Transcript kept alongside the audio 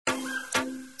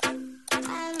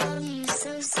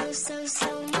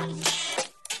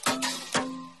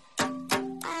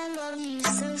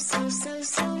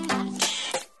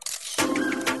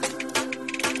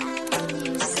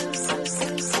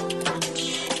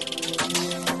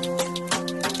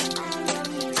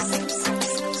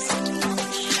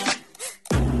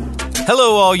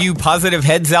Hello, all you positive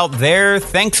heads out there.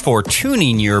 Thanks for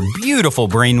tuning your beautiful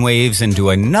brainwaves into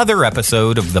another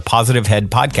episode of the Positive Head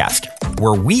Podcast,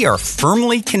 where we are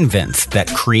firmly convinced that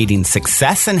creating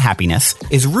success and happiness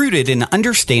is rooted in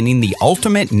understanding the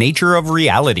ultimate nature of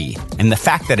reality and the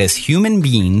fact that as human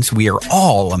beings, we are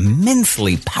all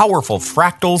immensely powerful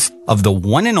fractals of the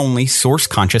one and only source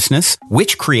consciousness,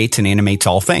 which creates and animates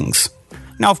all things.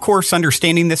 Now, of course,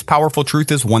 understanding this powerful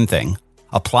truth is one thing.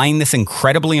 Applying this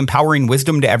incredibly empowering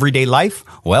wisdom to everyday life,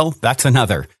 well, that's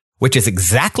another, which is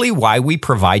exactly why we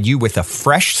provide you with a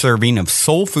fresh serving of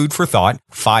soul food for thought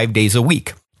 5 days a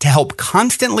week to help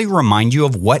constantly remind you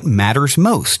of what matters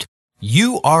most.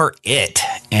 You are it.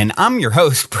 And I'm your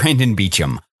host, Brandon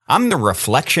Beecham. I'm the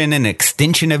reflection and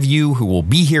extension of you who will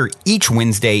be here each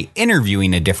Wednesday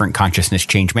interviewing a different consciousness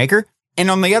changemaker. And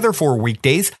on the other 4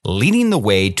 weekdays, leading the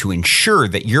way to ensure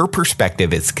that your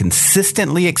perspective is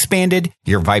consistently expanded,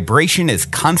 your vibration is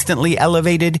constantly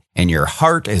elevated, and your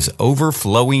heart is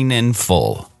overflowing and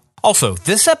full. Also,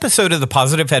 this episode of the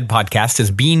Positive Head Podcast is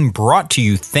being brought to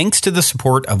you thanks to the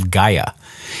support of Gaia.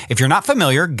 If you're not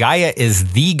familiar, Gaia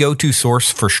is the go-to source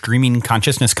for streaming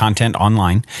consciousness content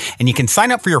online, and you can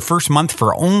sign up for your first month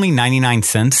for only 99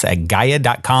 cents at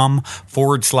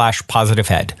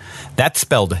gaia.com/positivehead. That's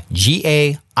spelled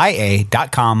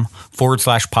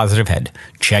GAIA.com/positivehead.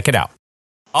 Check it out.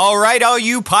 All right, all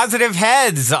you positive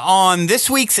heads. On this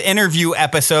week's interview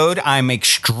episode, I'm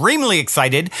extremely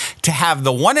excited to have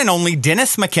the one and only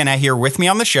Dennis McKenna here with me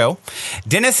on the show.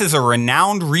 Dennis is a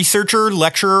renowned researcher,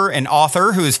 lecturer, and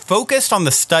author who is focused on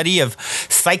the study of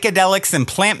psychedelics and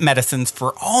plant medicines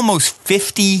for almost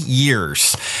 50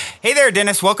 years. Hey there,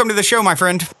 Dennis. Welcome to the show, my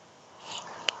friend.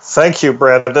 Thank you,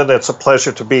 Brandon. It's a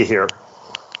pleasure to be here.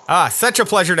 Such a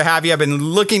pleasure to have you. I've been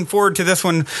looking forward to this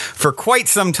one for quite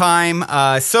some time.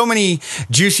 So many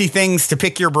juicy things to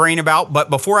pick your brain about. But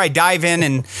before I dive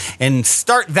in and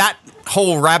start that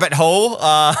whole rabbit hole,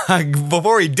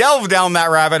 before we delve down that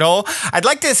rabbit hole, I'd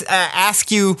like to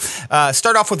ask you,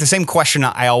 start off with the same question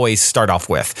I always start off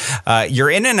with. You're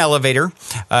in an elevator.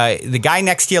 The guy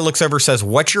next to you looks over, says,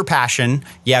 "What's your passion?"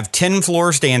 You have 10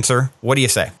 floors to answer. What do you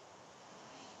say?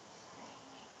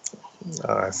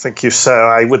 I think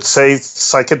I would say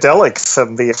psychedelics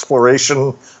and the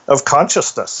exploration of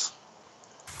consciousness.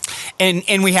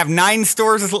 And we have 9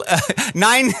 stores,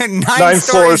 nine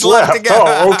floors left to go.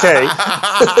 Oh, okay.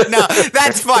 No,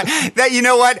 that's fine. You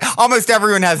know what? Almost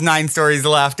everyone has 9 stories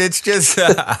left. It's just,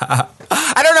 I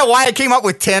don't know why I came up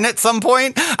with 10 at some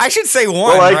point. I should say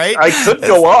 1, right? I could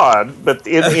go on, but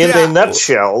in a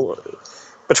nutshell,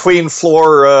 between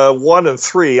floor 1 and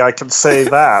 3, I can say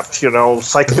that,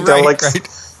 psychedelics right.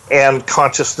 And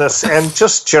consciousness, and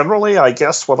just generally, I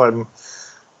guess what I'm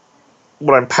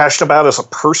passionate about as a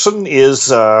person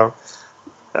is, a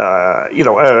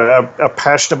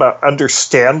passion about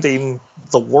understanding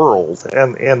the world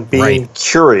and being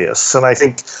curious, and I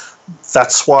think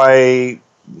that's why,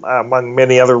 among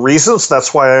many other reasons,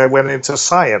 that's why I went into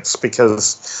science,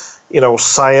 because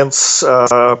science.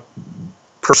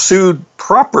 Pursued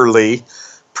properly,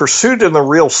 pursued in the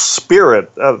real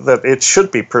spirit that it should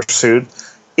be pursued,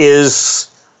 is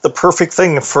the perfect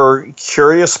thing for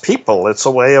curious people. It's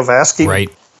a way of asking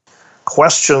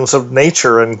questions of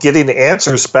nature and getting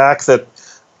answers back that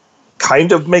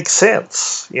kind of make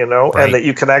sense, and that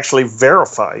you can actually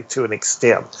verify to an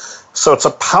extent. So it's a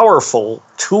powerful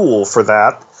tool for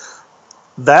that.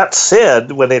 That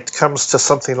said, when it comes to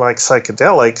something like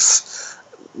psychedelics,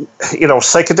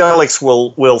 psychedelics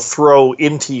will throw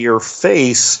into your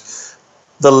face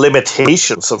the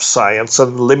limitations of science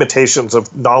and limitations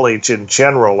of knowledge in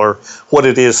general, or what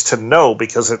it is to know,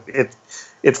 because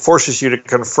it forces you to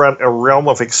confront a realm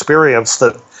of experience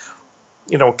that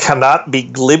cannot be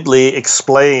glibly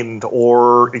explained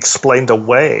or explained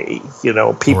away.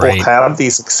 People have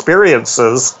these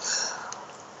experiences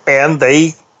and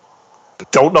they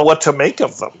don't know what to make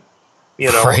of them.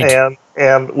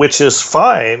 And which is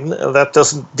fine. That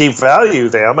doesn't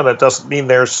devalue them, and it doesn't mean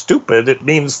they're stupid. It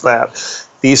means that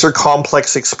these are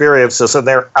complex experiences, and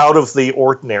they're out of the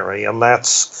ordinary, and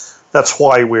that's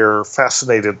why we're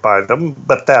fascinated by them.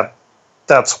 But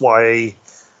that's why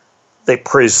they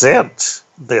present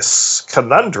this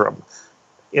conundrum.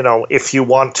 If you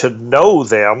want to know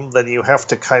them, then you have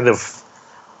to kind of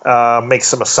make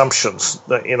some assumptions.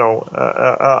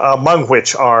 Among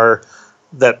which are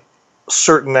that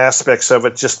certain aspects of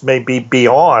it just may be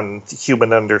beyond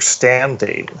human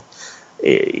understanding.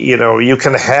 You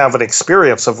can have an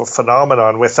experience of a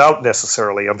phenomenon without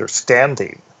necessarily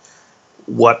understanding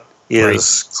what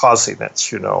is causing it,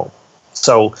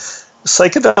 So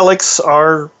psychedelics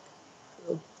are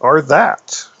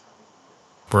that.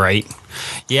 Right.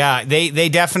 Yeah, they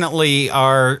definitely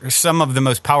are. Some of the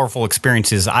most powerful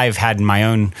experiences I've had in my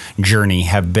own journey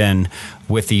have been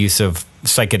with the use of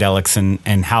psychedelics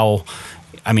and how,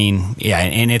 I mean, yeah,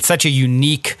 and it's such a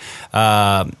unique,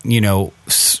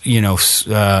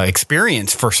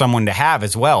 experience for someone to have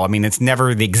as well. I mean, it's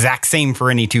never the exact same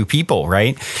for any two people,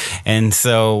 right? And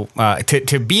so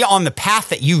to be on the path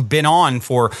that you've been on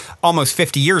for almost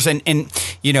 50 years, and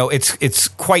it's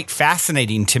quite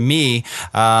fascinating to me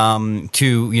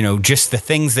to just the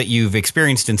things that you've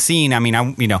experienced and seen. I mean,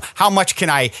 how much can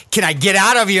I get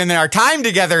out of you in our time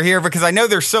together here? Because I know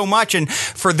there's so much, and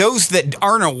for those that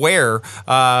aren't aware,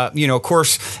 of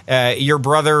course, your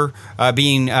brother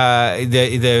being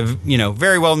the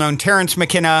very well-known Terence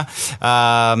McKenna,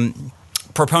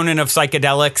 proponent of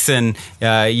psychedelics, and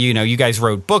you guys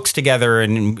wrote books together,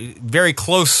 and very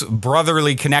close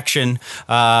brotherly connection,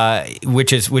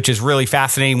 which is really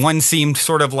fascinating. One seemed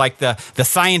sort of like the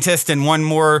scientist, and one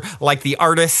more like the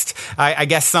artist, I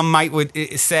guess some would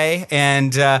say.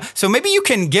 And so maybe you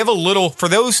can give a little for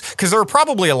those, because there are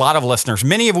probably a lot of listeners,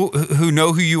 many of who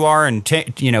know who you are and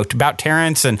about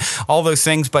Terence and all those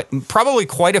things, but probably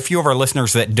quite a few of our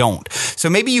listeners that don't. So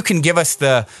maybe you can give us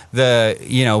the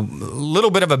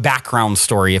little bit of a background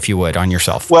story, if you would, on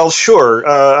yourself. Well, sure,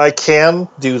 I can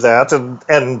do that,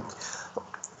 and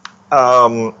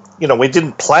we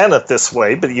didn't plan it this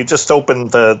way, but you just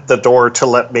opened the door to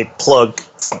let me plug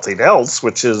something else,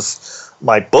 which is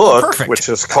my book, Perfect. Which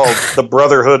is called The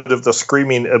Brotherhood of the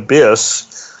Screaming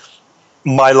Abyss: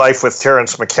 My Life with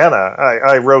Terence McKenna.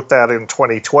 I wrote that in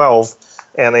 2012.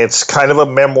 And it's kind of a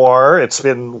memoir. It's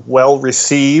been well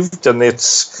received, and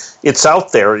it's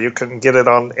out there. You can get it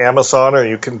on Amazon, or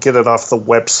you can get it off the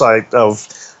website of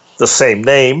the same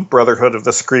name, Brotherhood of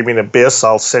the Screaming Abyss.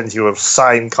 I'll send you a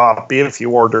signed copy if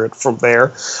you order it from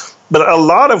there. But a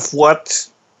lot of what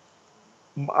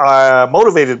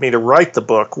motivated me to write the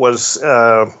book was,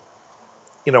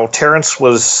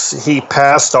 Terence he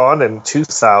passed on in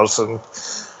 2000.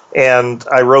 And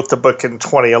I wrote the book in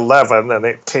 2011, and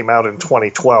it came out in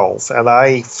 2012. And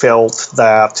I felt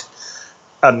that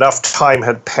enough time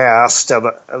had passed and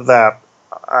that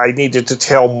I needed to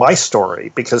tell my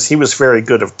story, because he was very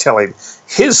good at telling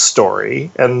his story.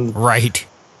 And right.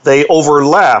 They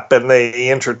overlap and they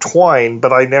intertwine,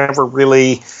 but I never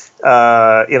really,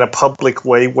 in a public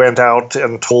way, went out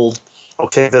and told,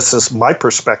 okay, this is my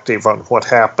perspective on what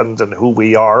happened and who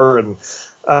we are and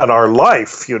our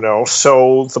life,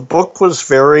 So the book was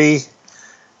very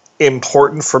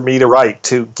important for me to write,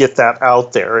 to get that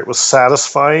out there. It was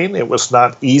satisfying. It was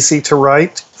not easy to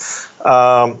write,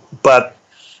 but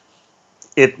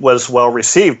it was well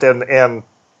received. And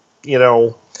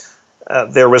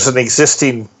there was an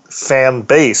existing fan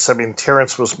base. I mean,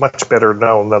 Terence was much better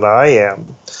known than I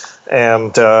am.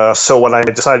 And so when I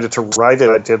decided to write it,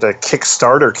 I did a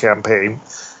Kickstarter campaign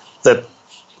that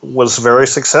was very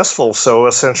successful. So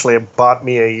essentially it bought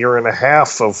me a year and a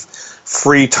half of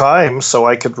free time so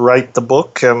I could write the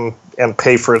book and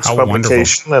pay for its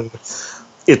publication. Wonderful. And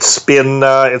it's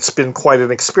been quite an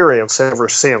experience ever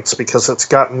since, because it's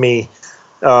gotten me,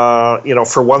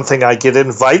 for one thing, I get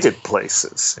invited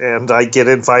places, and I get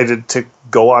invited to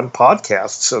go on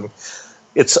podcasts, and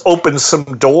it's opened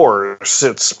some doors.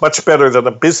 It's much better than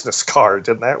a business card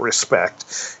in that respect.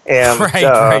 And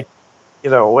right.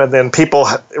 And then people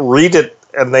read it,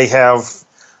 and they have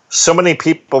so many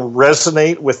people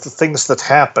resonate with the things that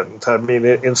happened. I mean,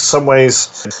 in some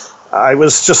ways, we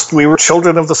were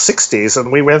children of the 60s,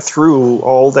 and we went through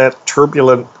all that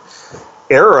turbulent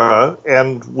era,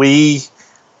 and we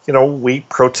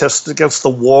protested against the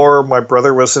war. My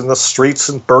brother was in the streets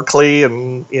in Berkeley,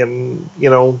 and in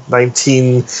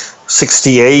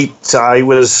 1968, I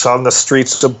was on the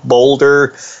streets of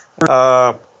Boulder,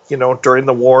 during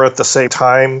the war at the same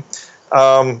time.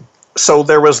 So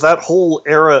there was that whole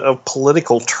era of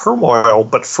political turmoil.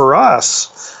 But for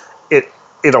us,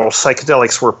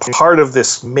 psychedelics were part of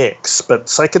this mix. But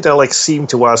psychedelics seemed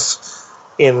to us,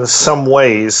 in some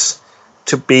ways,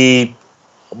 to be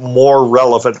more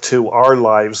relevant to our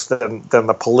lives than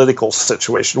the political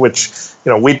situation, which,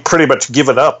 we'd pretty much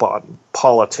given up on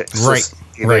politics, right,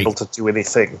 being able to do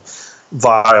anything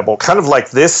viable, kind of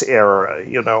like this era.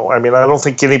 I mean, I don't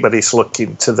think anybody's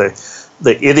looking to the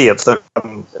idiots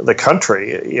in the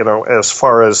country, as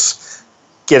far as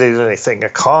getting anything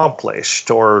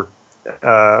accomplished, or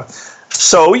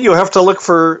so you have to look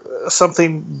for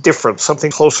something different, something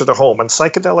closer to home. And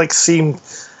psychedelics seemed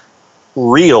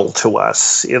real to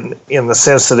us in the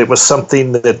sense that it was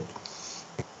something that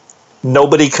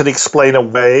nobody could explain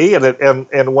away.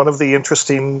 And one of the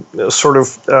interesting sort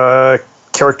of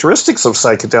characteristics of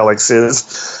psychedelics is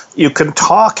you can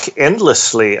talk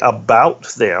endlessly about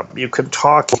them. You can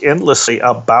talk endlessly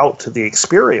about the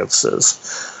experiences.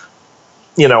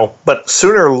 But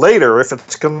sooner or later, if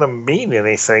it's going to mean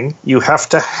anything, you have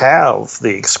to have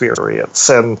the experience,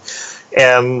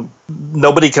 and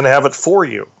nobody can have it for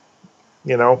you.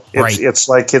 It's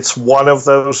like it's one of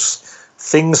those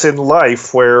things in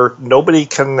life where nobody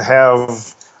can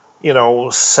have,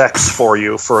 sex for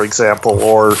you, for example,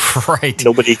 or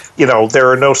nobody, there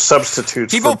are no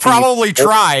substitutes. People probably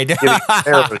tried.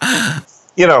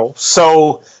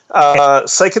 So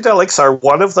psychedelics are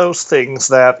one of those things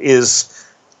that is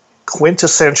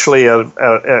quintessentially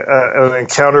an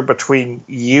encounter between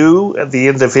you, the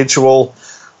individual,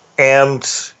 and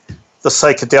the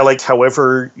psychedelic,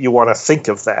 however you want to think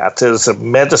of that, as a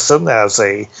medicine, as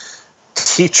a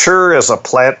teacher, as a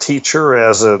plant teacher,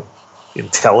 as an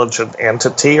intelligent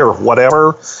entity, or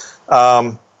whatever.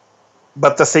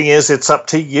 But the thing is, it's up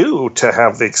to you to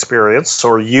have the experience,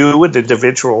 or you, an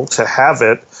individual, to have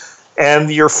it, and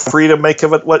you're free to make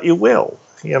of it what you will.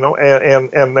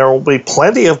 And there will be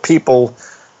plenty of people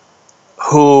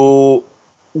who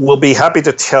will be happy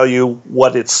to tell you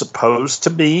what it's supposed to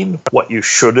mean, what you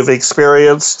should have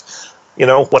experienced,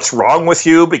 what's wrong with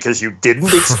you because you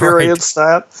didn't experience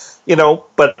that,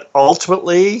 but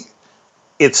ultimately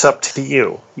it's up to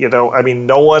you.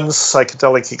 No one's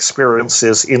psychedelic experience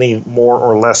is any more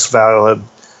or less valid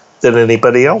than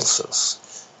anybody else's.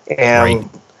 And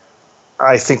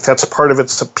I think that's part of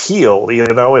its appeal.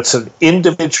 It's an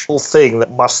individual thing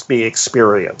that must be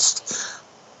experienced.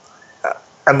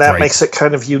 And that makes it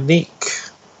kind of unique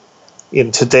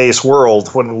in today's world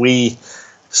when we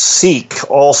seek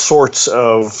all sorts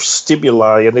of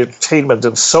stimuli and entertainment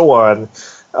and so on.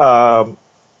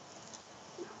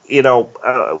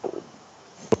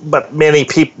 But many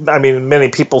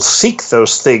people seek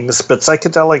those things, but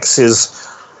psychedelics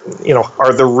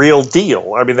are the real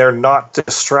deal. They're not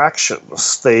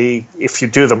distractions. If you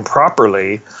do them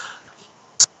properly,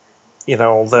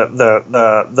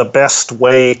 the best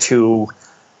way to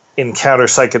encounter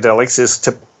psychedelics is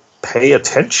to pay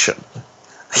attention,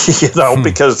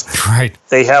 because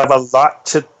they have a lot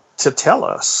to tell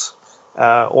us.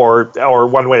 Or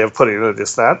one way of putting it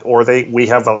is that, or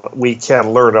we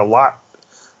can learn a lot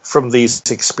from these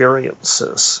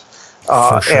experiences,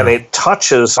 and it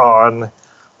touches on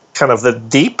kind of the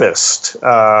deepest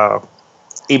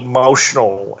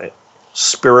emotional,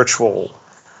 spiritual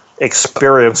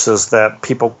experiences that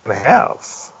people can have,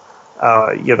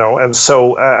 and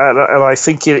so and I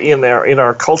think in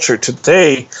our culture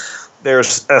today,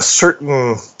 there's a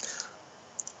certain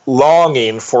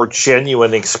longing for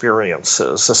genuine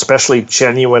experiences, especially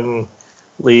genuinely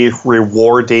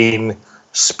rewarding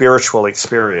spiritual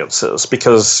experiences,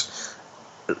 because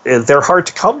they're hard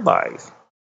to come by.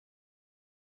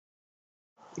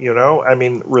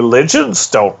 Religions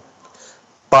don't,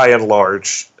 by and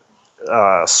large,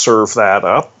 serve that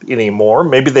up anymore.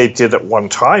 Maybe they did at one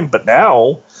time, but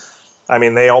now,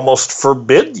 they almost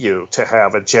forbid you to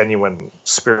have a genuine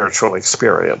spiritual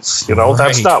experience.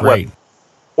 That's not what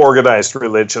organized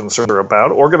religions are about.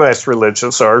 Organized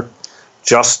religions are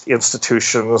just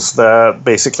institutions that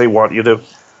basically want you to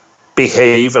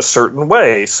behave a certain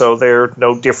way, so they're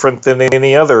no different than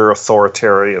any other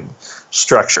authoritarian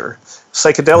structure.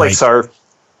 Psychedelics are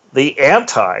the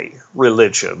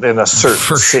anti-religion in a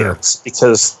certain sense,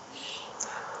 because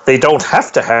they don't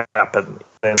have to happen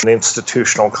in an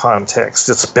institutional context.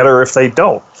 It's better if they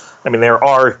don't. There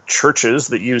are churches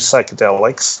that use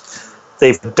psychedelics.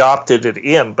 They've adopted it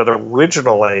in, but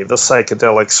originally the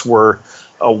psychedelics were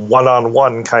a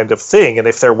one-on-one kind of thing, and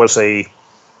if there was a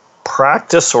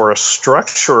practice or a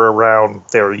structure around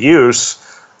their use,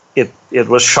 it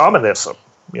was shamanism,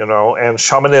 and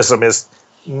shamanism is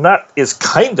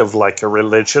kind of like a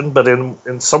religion, but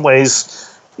in some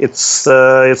ways it's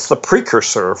the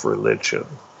precursor of religion.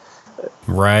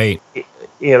 Right.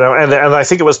 And I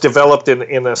think it was developed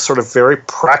in a sort of very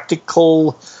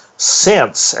practical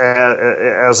sense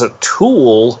as a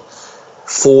tool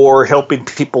for helping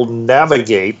people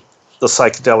navigate the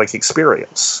psychedelic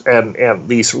experience and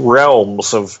these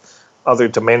realms of other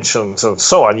dimensions and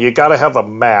so on. You got to have a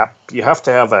map. You have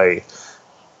to have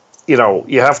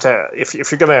if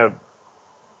you're going to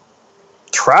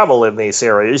travel in these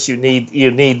areas, you need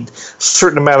a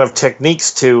certain amount of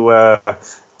techniques to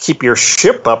keep your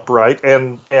ship upright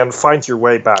and find your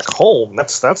way back home.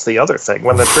 That's the other thing.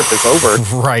 When the trip is over,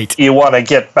 you want to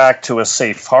get back to a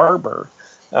safe harbor,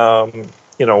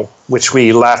 which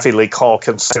we laughingly call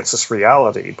consensus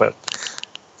reality. But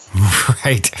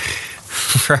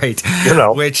Right. You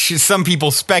know, which some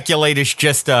people speculate is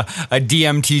just a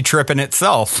DMT trip in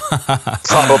itself.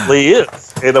 probably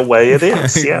is. In a way, it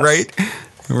is. Yes.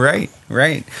 Right.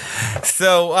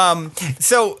 So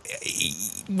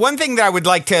one thing that I would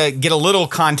like to get a little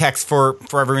context for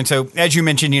everyone. So as you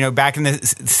mentioned, back in the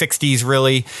 60s,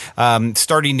 really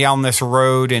starting down this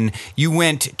road, and you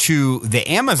went to the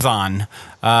Amazon.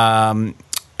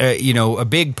 A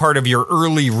big part of your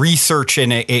early research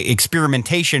and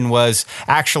experimentation was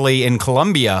actually in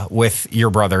Colombia with your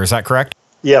brother. Is that correct?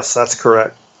 Yes, that's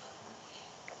correct.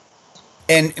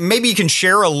 And maybe you can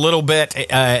share a little bit,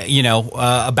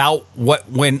 about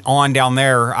what went on down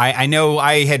there. I know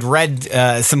I had read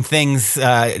some things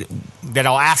that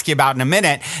I'll ask you about in a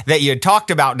minute that you had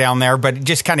talked about down there, but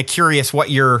just kind of curious what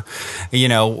your,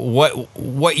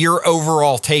 what your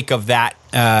overall take of that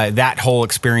whole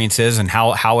experience is, and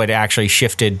how it actually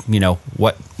shifted,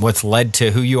 what's led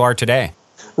to who you are today.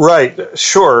 Right.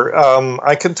 Sure.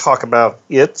 I can talk about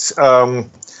it.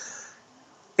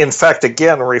 In fact,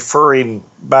 again, referring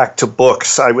back to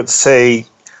books, I would say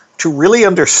to really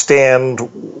understand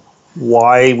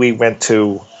why we went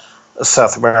to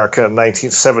South America in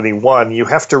 1971, you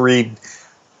have to read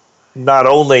not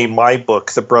only my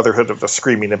book, The Brotherhood of the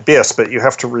Screaming Abyss, but you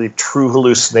have to read True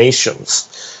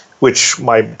Hallucinations, which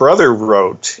my brother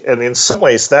wrote. And in some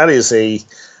ways,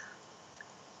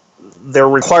 they're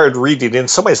required reading. In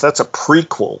some ways, that's a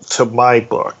prequel to my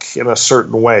book in a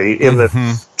certain way, in that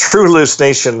True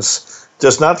Hallucinations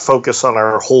does not focus on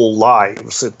our whole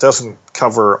lives. It doesn't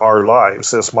cover our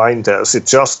lives as mine does. It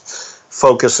just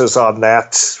focuses on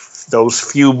those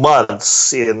few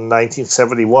months in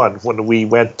 1971 when we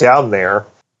went down there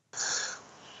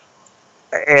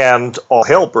and all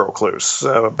hell broke loose,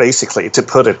 basically, to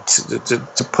put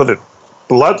it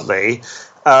bluntly.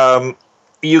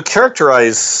 You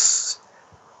characterize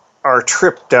our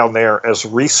trip down there as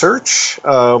research.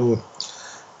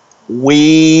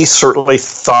 We certainly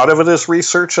thought of it as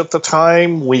research at the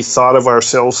time. We thought of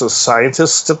ourselves as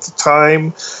scientists at the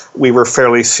time. We were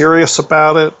fairly serious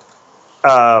about it.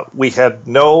 We had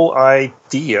no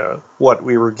idea what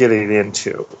we were getting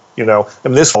into,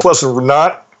 And this wasn't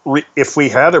if we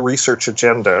had a research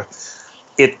agenda,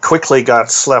 it quickly got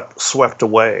swept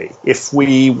away. If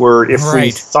we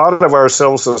thought of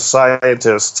ourselves as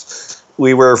scientists,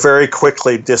 we were very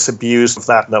quickly disabused of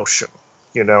that notion.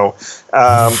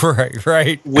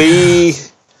 Right. We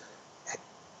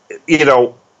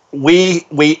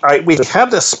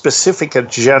had a specific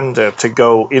agenda to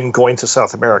going to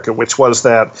South America, which was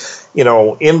that,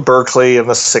 in Berkeley in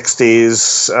the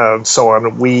 60s and so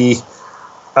on, we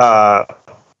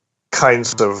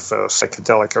kinds of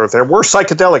psychedelic, or there were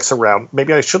psychedelics around.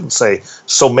 Maybe I shouldn't say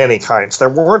so many kinds. There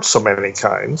weren't so many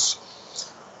kinds.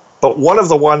 But one of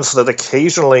the ones that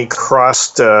occasionally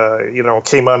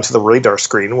came onto the radar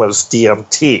screen was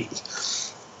DMT.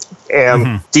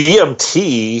 And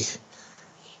DMT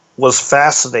was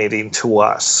fascinating to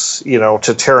us,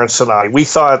 to Terrence and I. We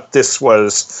thought this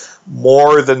was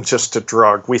more than just a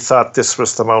drug. We thought this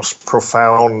was the most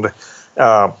profound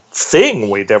thing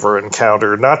we'd ever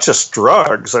encountered, not just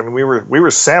drugs. I mean, we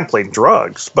were sampling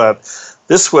drugs, but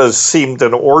this seemed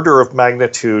an order of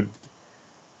magnitude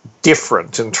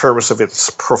different in terms of its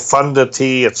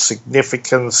profundity, its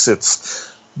significance,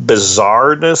 its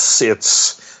bizarreness.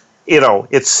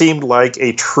 It seemed like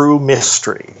a true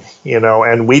mystery,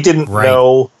 and we didn't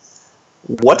know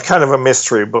what kind of a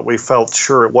mystery, but we felt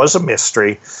sure it was a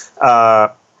mystery.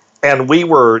 And we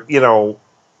were, a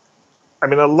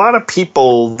lot of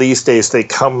people these days, they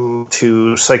come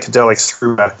to psychedelics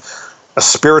through a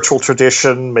spiritual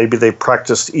tradition. Maybe they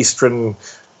practiced Eastern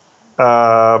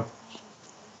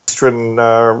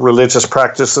religious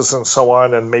practices and so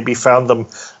on, and maybe found them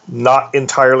not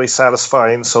entirely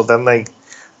satisfying. So then they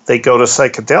go to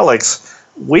psychedelics.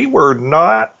 We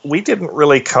didn't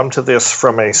really come to this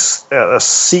from a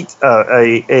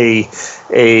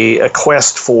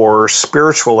quest for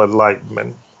spiritual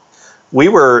enlightenment. We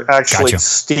were actually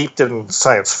steeped in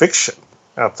science fiction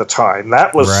at the time.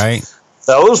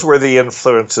 Those were the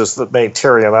influences that made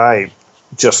Terry and I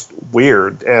just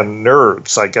weird and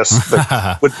nerds, I guess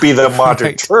that would be the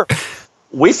modern term.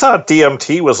 We thought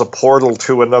DMT was a portal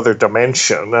to another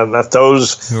dimension, and that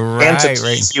those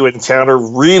entities you encounter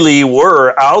really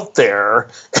were out there.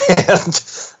 And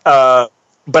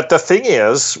but the thing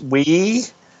is, the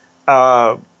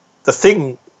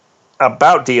thing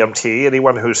about DMT,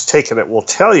 anyone who's taken it will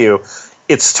tell you,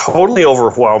 it's totally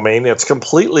overwhelming. It's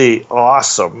completely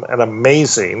awesome and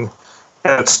amazing,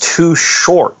 and it's too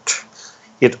short.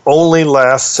 It only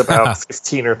lasts about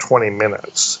 15 or 20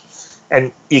 minutes.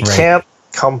 And you can't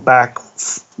come back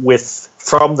with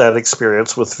from that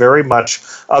experience with very much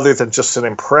other than just an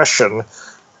impression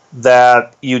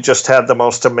that you just had the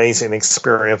most amazing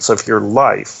experience of your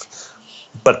life.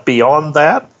 But beyond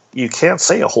that, you can't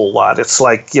say a whole lot. It's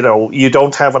like, you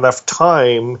don't have enough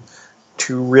time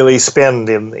to really spend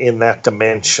in that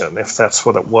dimension, if that's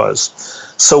what it was.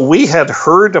 So we had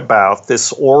heard about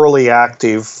this orally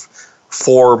active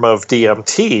form of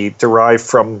DMT derived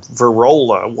from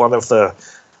Virola, one of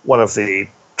the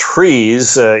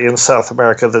trees in South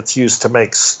America that's used to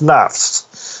make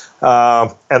snuffs.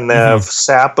 And the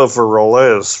sap of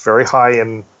Virola is very high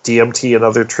in DMT and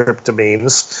other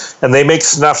tryptamines, and they make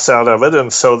snuffs out of it,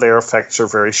 and so their effects are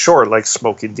very short, like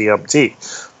smoking DMT.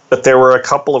 But there were a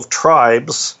couple of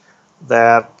tribes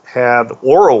that had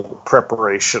oral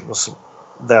preparations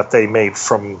that they made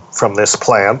from this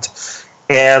plant,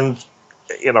 and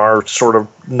in our sort of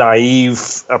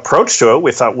naive approach to it,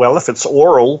 we thought, well, if it's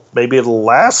oral, maybe it'll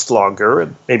last longer,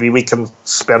 and maybe we can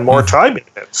spend more time in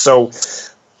it.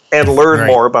 And learn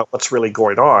more about what's really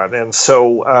going on. And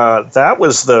so that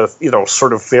was the,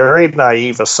 sort of very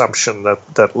naive assumption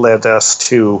that led us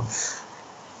to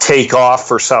take off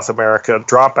for South America,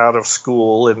 drop out of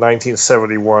school in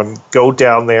 1971, go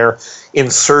down there in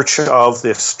search of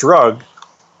this drug,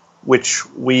 which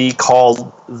we called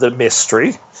the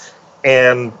mystery.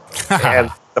 And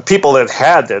the people that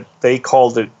had it, they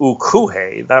called it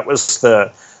ukuhe. That was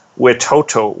the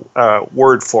Witoto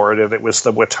word for it, and it was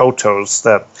the Witotos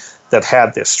that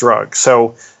had this drug.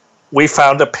 So we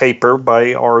found a paper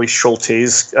by Ari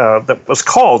Schultes that was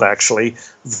called, actually,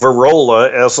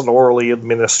 Virola as an orally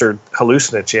administered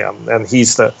hallucinogen, and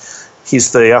he's the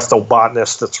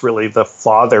ethnobotanist that's really the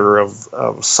father of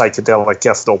psychedelic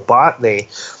ethnobotany.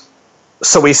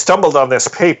 So we stumbled on this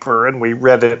paper, and we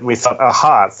read it, and we thought,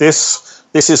 aha, this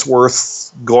is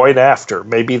worth going after.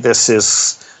 Maybe this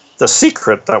is the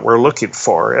secret that we're looking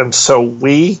for. And so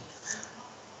we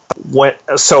went,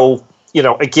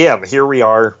 again, here we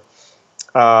are,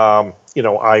 I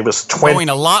was 20. Going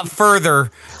a lot further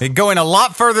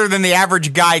than the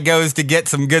average guy goes to get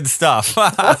some good stuff.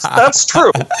 That's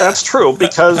true. That's true,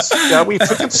 because we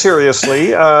took it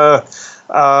seriously. And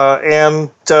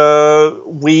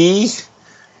we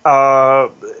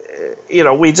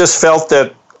just felt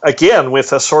that, again,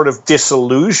 with a sort of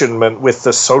disillusionment with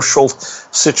the social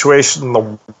situation,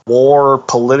 the war,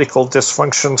 political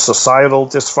dysfunction, societal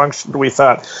dysfunction, we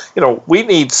thought, we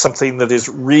need something that is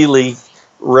really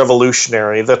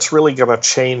revolutionary, that's really going to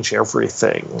change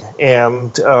everything.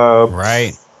 And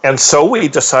and so we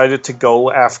decided to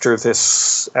go after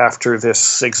this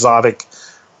exotic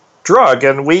drug,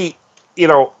 and we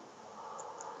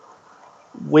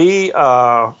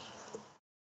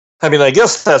I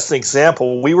guess that's an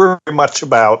example. We were very much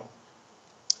about,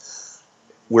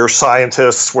 we're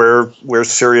scientists, we're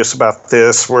serious about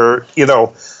this,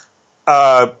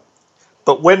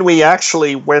 but when we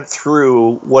actually went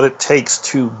through what it takes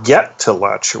to get to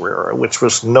La Chirera, which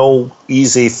was no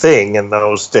easy thing in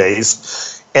those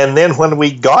days, and then when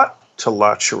we got to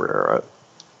La Chirera,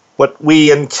 what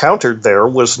we encountered there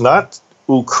was not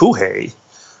ukuhe,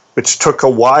 which took a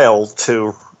while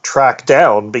to track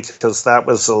down because that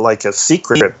was like a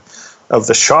secret of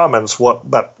the shamans.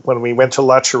 But when we went to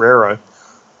La Chirera,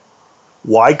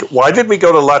 why did we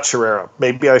go to La Chirera?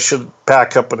 Maybe I should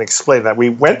back up and explain that. We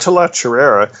went to La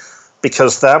Chirera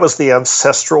because that was the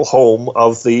ancestral home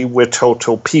of the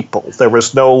Witoto people. There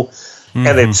was no,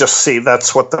 and it just,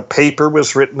 that's what the paper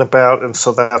was written about, and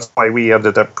so that's why we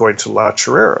ended up going to La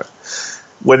Chirera.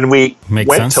 When we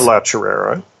went to La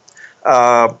Chirera,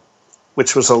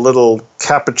 which was a little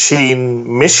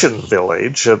Capuchin mission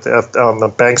village on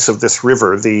the banks of this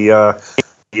river, the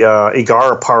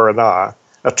Igara-Paraná,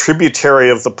 a tributary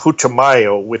of the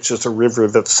Putumayo, which is a river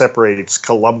that separates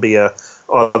Colombia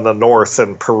on the north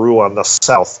and Peru on the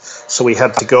south. So we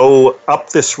had to go up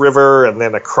this river and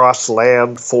then across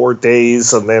land 4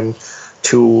 days and then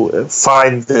to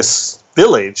find this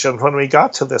village. And when we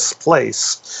got to this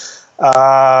place,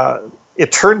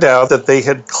 it turned out that they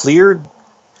had cleared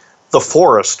the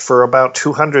forest for about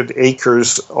 200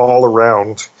 acres all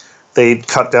around. They'd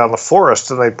cut down the forest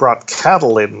and they brought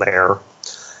cattle in there,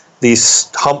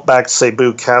 these humpback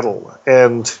Cebu cattle.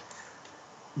 And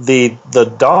the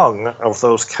dung of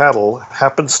those cattle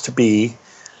happens to be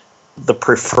the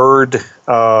preferred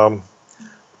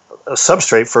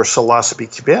substrate for Psilocybe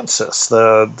cubensis,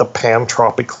 the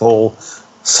pan-tropical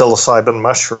psilocybin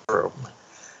mushroom.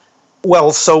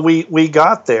 Well, so we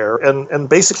got there, and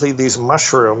basically these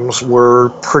mushrooms were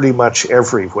pretty much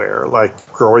everywhere, like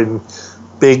growing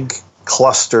big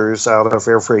clusters out of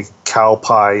every cow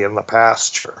pie in the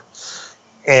pasture.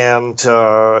 And,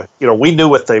 we knew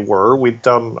what they were. We'd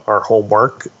done our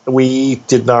homework. We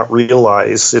did not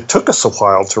realize, it took us a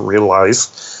while to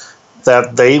realize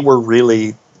that they were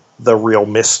really the real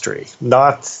mystery,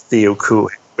 not the ukuhe,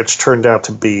 which turned out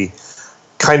to be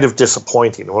kind of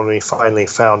disappointing when we finally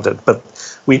found it. But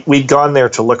we'd gone there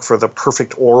to look for the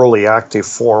perfect orally active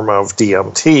form of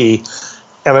DMT,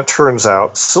 and it turns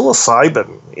out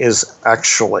psilocybin is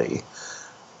actually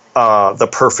the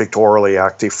perfect orally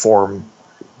active form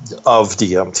of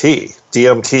DMT.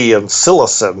 DMT and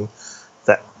psilocin,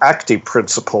 the active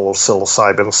principle of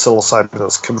psilocybin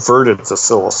is converted to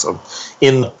psilocin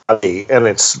in the body, and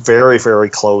it's very,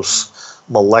 very close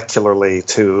molecularly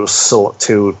to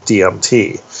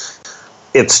DMT.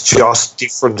 It's just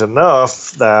different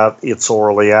enough that it's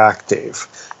orally active.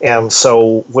 And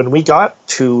so when we got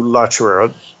to La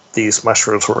Chorrera, these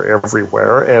mushrooms were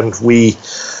everywhere, and we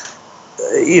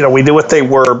knew what they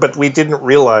were, but we didn't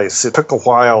realize. It took a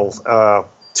while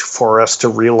for us to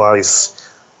realize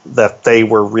that they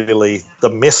were really the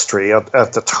mystery.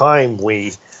 At the time,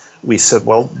 we said,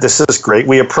 well, this is great.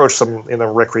 We approached them in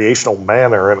a recreational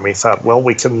manner, and we thought, well,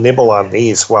 we can nibble on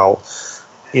these while,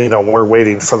 we're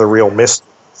waiting for the real mystery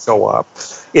to show up.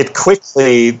 It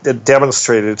quickly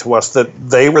demonstrated to us that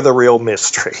they were the real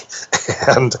mystery,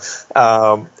 and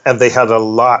they had a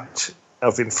lot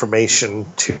of information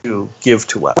to give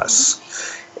to us.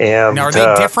 And now, are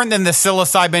they different than the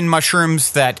psilocybin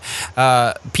mushrooms that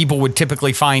people would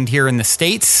typically find here in the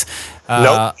States?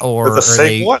 No, or they're the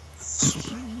same one.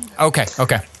 Okay.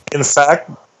 In fact,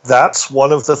 that's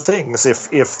one of the things. If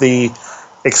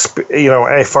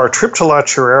our trip to La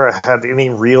Chorrera had any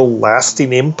real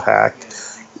lasting impact,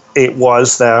 it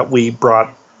was that we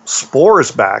brought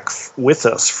spores back with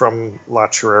us from La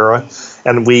Chorrera,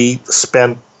 and we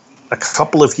spent a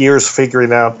couple of years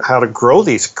figuring out how to grow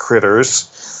these critters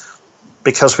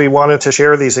because we wanted to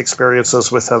share these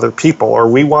experiences with other people, or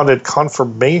we wanted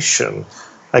confirmation,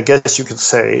 I guess you could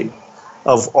say,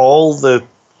 of all the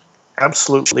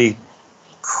absolutely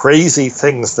crazy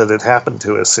things that had happened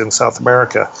to us in South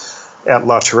America at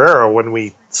La Chorrera when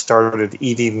we started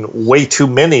eating way too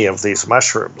many of these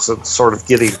mushrooms and sort of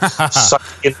getting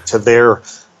sucked into their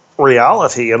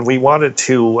reality. And we wanted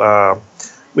to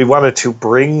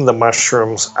bring the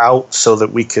mushrooms out so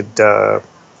that we could,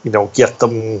 get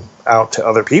them out to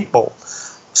other people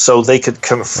so they could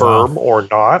confirm or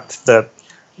not, that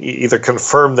either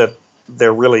confirm that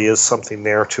there really is something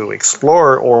there to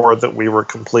explore or that we were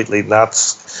completely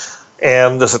nuts.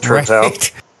 And as it turns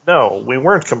out, no, we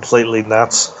weren't completely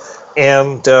nuts.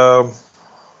 And,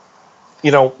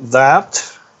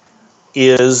 that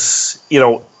is,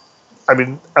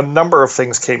 a number of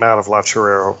things came out of La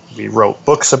Chorrera. We wrote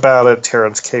books about it.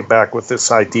 Terence came back with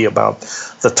this idea about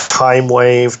the time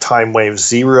wave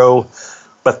zero.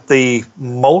 But the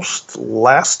most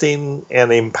lasting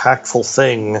and impactful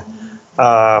thing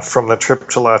from the trip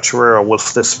to La Chorrera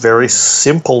was this very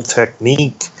simple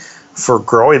technique for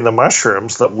growing the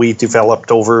mushrooms that we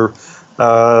developed over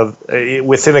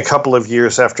within a couple of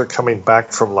years after coming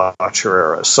back from La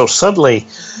Chorrera. So suddenly,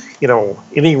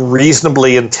 any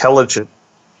reasonably intelligent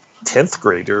 10th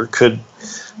grader could,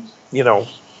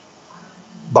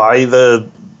 buy the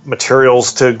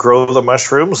materials to grow the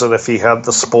mushrooms, and if he had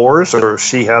the spores or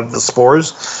she had the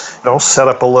spores, set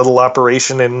up a little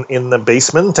operation in the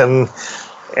basement and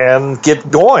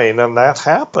get going. And that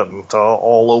happened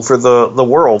all over the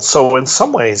world. So in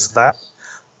some ways that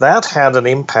had an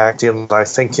impact I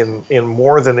think in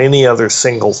more than any other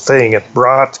single thing. It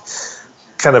brought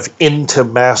kind of into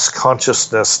mass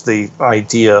consciousness the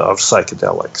idea of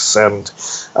psychedelics, and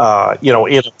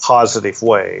in a positive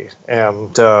way.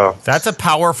 And that's a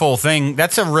powerful thing.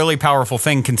 That's a really powerful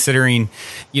thing, considering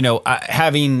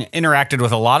having interacted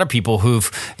with a lot of people who've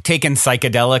taken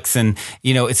psychedelics, and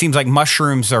it seems like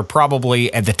mushrooms are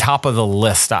probably at the top of the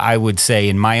list, I would say,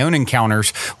 in my own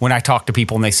encounters when I talk to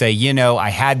people and they say, I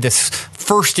had this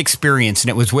first experience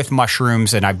and it was with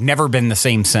mushrooms and I've never been the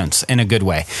same since, in a good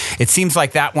way. It seems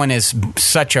like that one is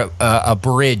such a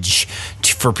bridge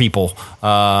for people.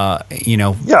 Like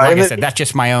I said, that's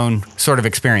just my own sort of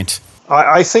experience.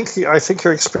 I think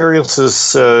your experience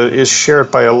is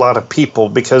shared by a lot of people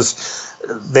because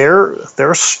they're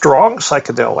strong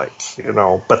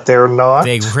psychedelic, but they're not.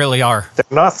 They really are. They're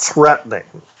not threatening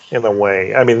in a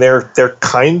way. I mean, they're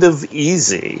kind of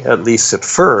easy, at least at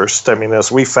first. I mean,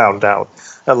 as we found out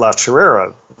at La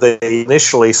Chorrera, they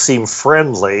initially seem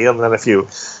friendly, and then if you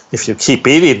keep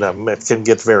eating them, it can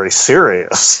get very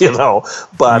serious,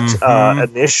 But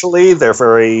initially,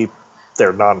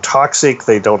 they're non-toxic.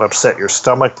 They don't upset your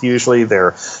stomach usually.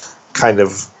 They're kind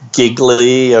of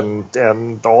giggly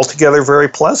and altogether very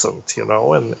pleasant,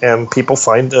 and people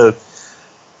find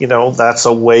that's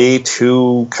a way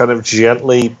to kind of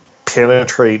gently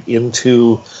penetrate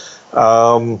into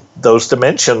those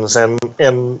dimensions.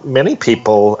 And many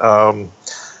people,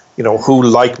 who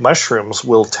like mushrooms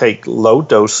will take low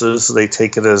doses. They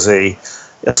take it as a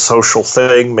social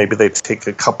thing. Maybe they take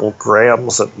a couple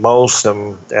grams at most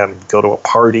and go to a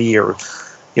party or,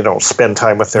 spend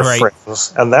time with their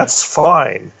friends. And that's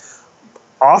fine.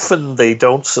 Often they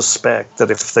don't suspect that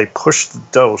if they push the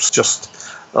dose just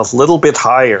a little bit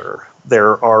higher,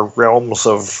 there are realms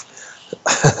of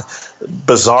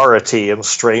bizarrity and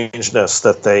strangeness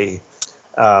that they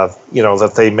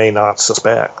may not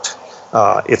suspect.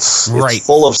 It's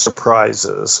full of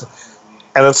surprises,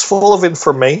 and it's full of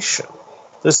information.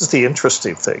 This is the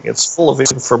interesting thing. It's full of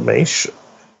information.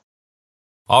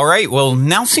 All right. Well,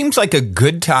 now seems like a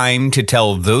good time to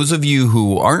tell those of you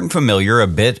who aren't familiar a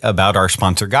bit about our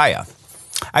sponsor, Gaia.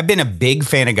 I've been a big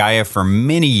fan of Gaia for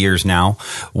many years now,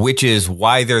 which is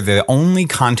why they're the only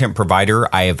content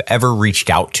provider I have ever reached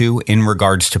out to in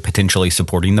regards to potentially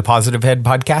supporting the Positive Head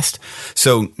podcast.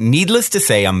 So needless to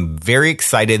say, I'm very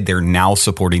excited they're now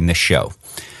supporting this show.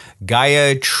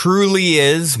 Gaia truly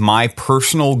is my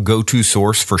personal go-to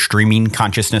source for streaming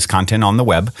consciousness content on the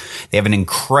web. They have an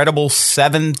incredible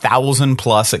 7,000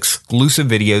 plus exclusive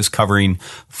videos covering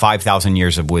 5,000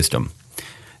 years of wisdom.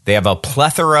 They have a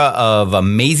plethora of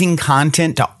amazing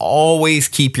content to always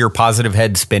keep your positive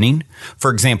head spinning. For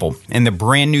example, in the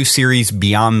brand new series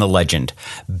Beyond the Legend,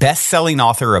 best-selling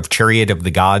author of Chariot of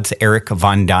the Gods, Eric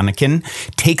von Daniken,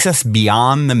 takes us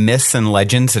beyond the myths and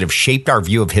legends that have shaped our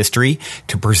view of history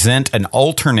to present an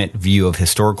alternate view of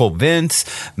historical events,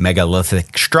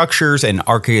 megalithic structures, and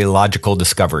archaeological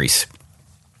discoveries.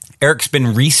 Eric's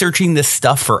been researching this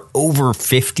stuff for over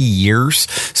 50 years.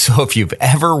 So if you've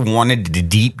ever wanted to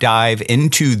deep dive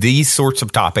into these sorts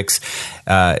of topics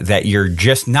that you're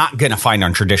just not going to find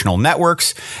on traditional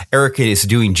networks, Eric is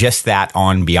doing just that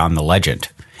on Beyond the Legend.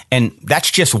 And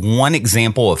that's just one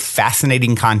example of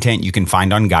fascinating content you can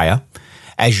find on Gaia.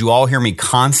 As you all hear me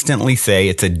constantly say,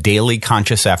 it's a daily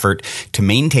conscious effort to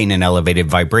maintain an elevated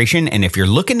vibration. And if you're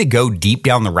looking to go deep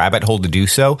down the rabbit hole to do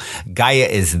so, Gaia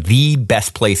is the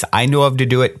best place I know of to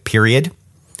do it, period.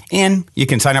 And you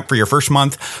can sign up for your first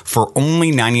month for only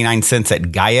 99 cents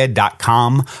at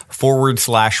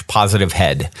gaia.com/positive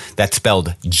head. That's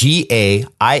spelled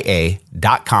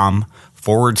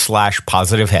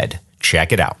GAIA.com/positive head.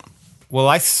 Check it out. Well,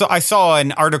 I saw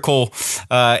an article,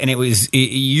 and it was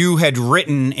you had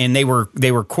written, and they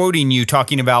were quoting you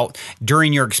talking about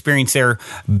during your experience there,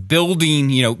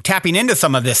 building, tapping into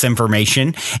some of this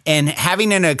information and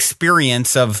having an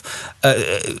experience of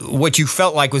what you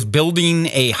felt like was building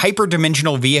a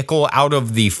hyperdimensional vehicle out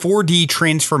of the 4D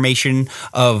transformation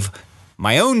of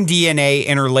my own DNA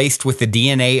interlaced with the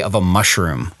DNA of a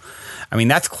mushroom. I mean,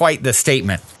 that's quite the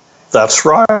statement. That's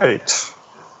right.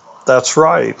 That's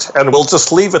right. And we'll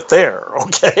just leave it there,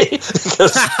 okay?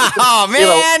 Because, oh,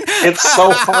 man! It's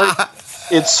so hard.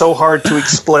 It's so hard to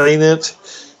explain it.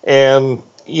 And,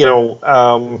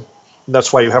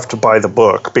 that's why you have to buy the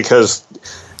book, because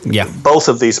both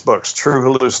of these books, True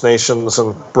Hallucinations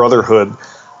and Brotherhood,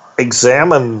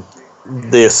 examine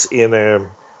this in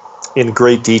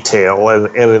great detail. And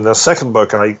in the second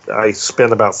book, I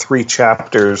spent about 3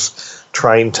 chapters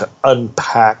trying to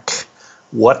unpack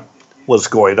what was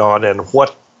going on and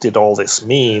what did all this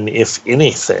mean, if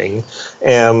anything,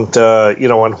 and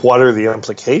and what are the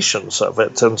implications of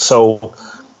it. And so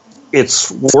it's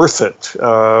worth it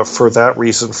for that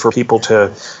reason for people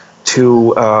to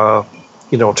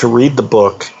read the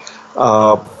book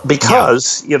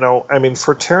because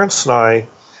for Terrence and I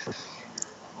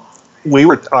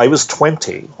was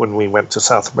 20 when we went to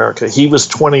South America. He was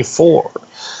 24.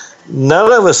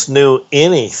 None of us knew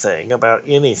anything about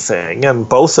anything, and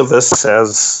both of us,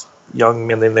 as young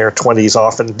men in their 20s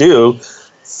often do,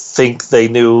 think they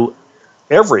knew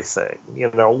everything.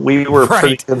 We were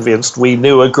pretty convinced we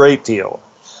knew a great deal.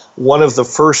 One of the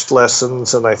first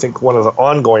lessons, and I think one of the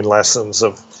ongoing lessons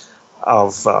of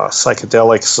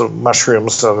psychedelics, of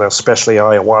mushrooms, and especially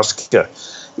ayahuasca,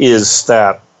 is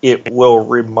that it will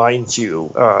remind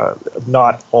you,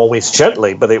 not always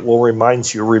gently, but it will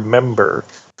remind you, remember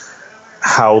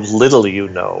how little you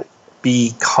know.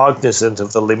 Be cognizant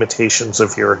of the limitations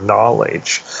of your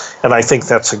knowledge. And I think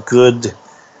that's a good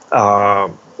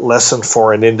lesson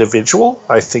for an individual.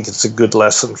 I think it's a good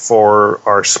lesson for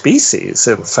our species,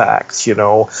 in fact.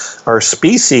 Our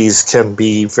species can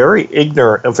be very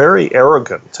ignorant and very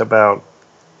arrogant about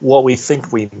what we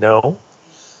think we know.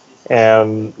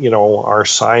 and our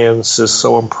science is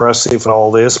so impressive and all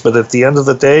this, but at the end of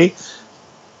the day,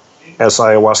 as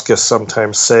ayahuasca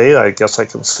sometimes say, I guess I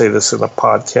can say this in a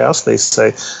podcast, they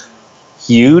say,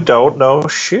 you don't know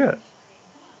shit.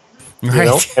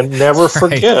 Right. And never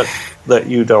forget that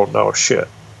you don't know shit.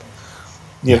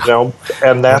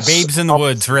 And that's we're babes in the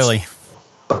woods, really.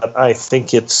 But I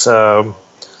think it's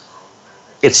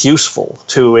useful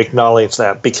to acknowledge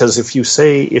that, because if you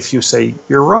say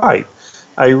you're right,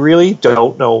 I really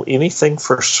don't know anything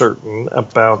for certain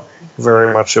about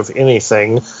very much of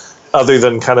anything other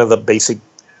than kind of the basic,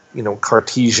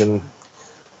 Cartesian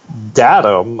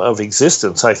datum of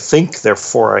existence. I think,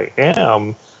 therefore I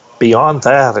am. Beyond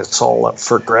that, it's all up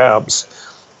for grabs.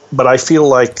 But I feel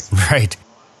like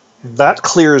that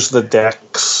clears the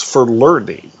decks for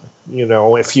learning.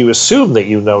 If you assume that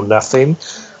you know nothing,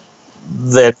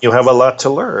 then you have a lot to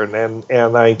learn.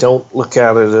 And I don't look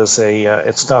at it as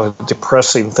it's not a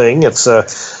depressing thing. It's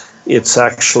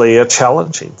actually a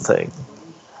challenging thing.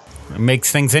 It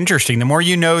makes things interesting. The more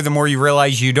you know, the more you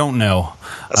realize you don't know.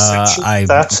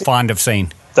 I'm fond of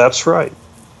saying. That's right.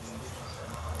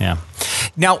 Yeah.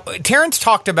 Now, Terrence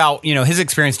talked about, his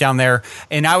experience down there,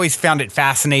 and I always found it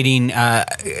fascinating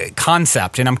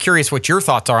concept, and I'm curious what your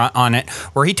thoughts are on it,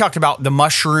 where he talked about the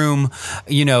mushroom,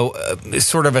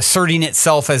 sort of asserting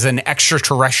itself as an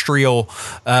extraterrestrial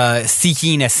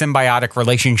seeking a symbiotic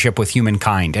relationship with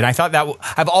humankind. And I thought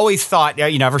I've always thought,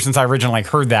 ever since I originally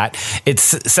heard that,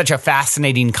 it's such a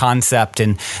fascinating concept,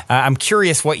 and I'm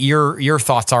curious what your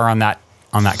thoughts are on that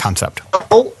concept.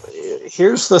 Oh.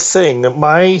 Here's the thing.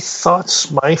 My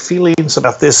thoughts, my feelings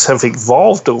about this have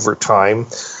evolved over time.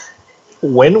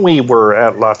 When we were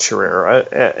at La Chirera,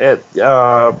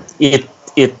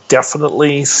 it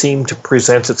definitely seemed to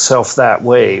present itself that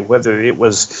way, whether it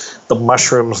was the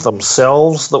mushrooms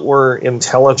themselves that were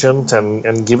intelligent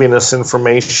and giving us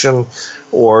information,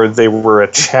 or they were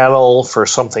a channel for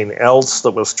something else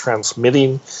that was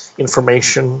transmitting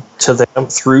information to them,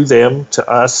 through them, to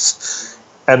us.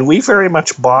 And we very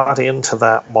much bought into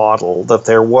that model, that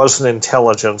there was an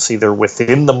intelligence either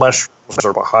within the mushrooms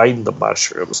or behind the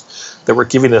mushrooms that were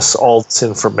giving us all this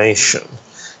information.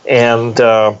 And,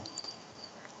 for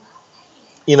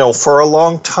a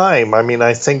long time,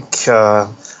 I think,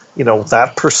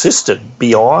 that persisted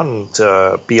beyond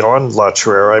La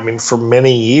Chirera. For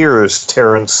many years,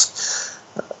 Terrence,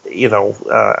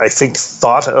 I think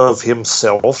thought of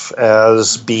himself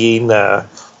as being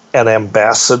an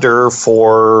ambassador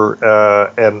for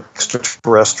an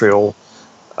extraterrestrial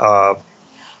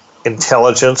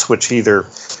intelligence, which either,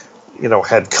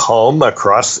 had come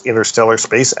across interstellar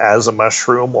space as a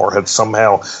mushroom, or had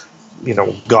somehow,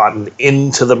 gotten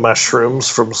into the mushrooms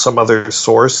from some other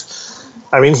source.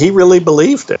 He really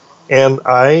believed it, and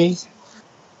I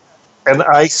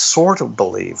sort of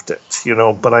believed it,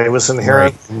 but I was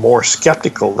inherently more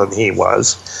skeptical than he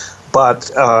was.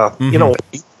 But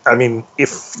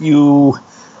if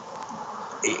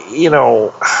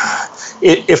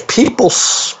if people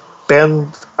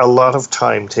spend a lot of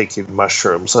time taking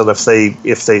mushrooms, and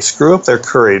if they screw up their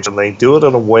courage and they do it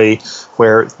in a way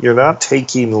where you're not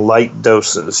taking light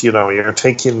doses, you're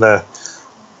taking the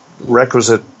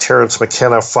requisite Terrence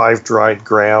McKenna 5 dried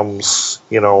grams,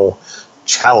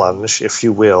 challenge, if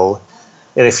you will,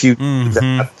 and if you do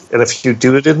that, and if you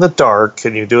do it in the dark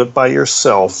and you do it by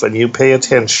yourself and you pay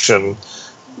attention.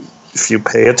 If you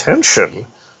pay attention,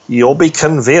 you'll be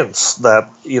convinced that,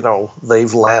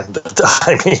 they've landed.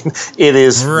 It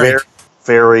is very,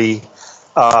 very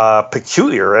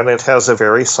peculiar, and it has a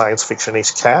very science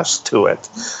fiction-ish cast to it.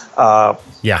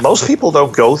 Most people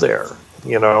don't go there,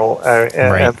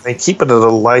 and they keep it at a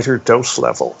lighter dose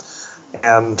level.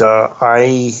 And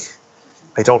I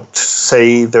don't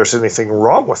say there's anything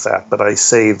wrong with that, but I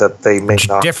say that they may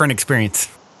not. Different experience.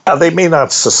 They may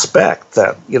not suspect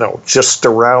that, just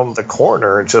around the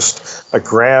corner, just a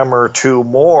gram or two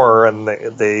more, and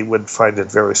they would find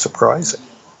it very surprising.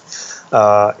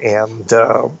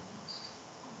 So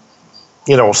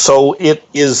it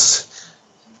is,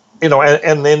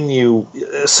 and then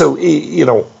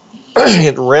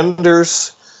it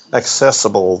renders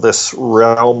accessible this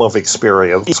realm of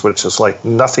experience, which is like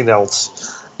nothing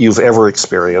else you've ever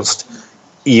experienced.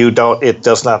 It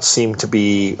does not seem to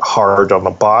be hard on the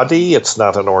body. It's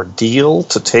not an ordeal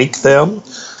to take them.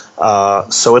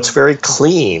 So it's very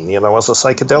clean, as a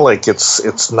psychedelic.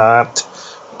 It's not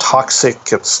toxic.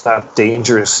 It's not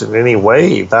dangerous in any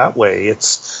way. That way,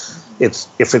 it's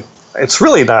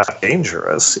really not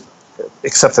dangerous,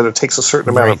 except that it takes a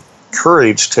certain amount of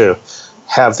courage to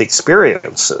have the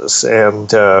experiences.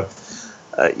 And I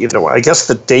guess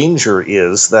the danger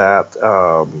is that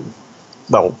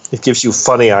well, it gives you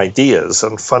funny ideas,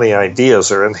 and funny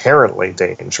ideas are inherently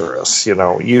dangerous,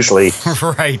 usually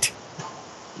Right.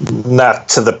 not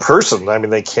to the person. I mean,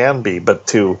 they can be, but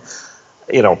to,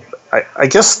 I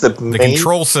guess the main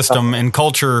control system and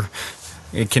culture,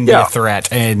 it can be a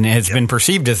threat and has been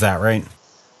perceived as that, right?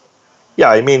 Yeah,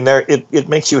 I mean, it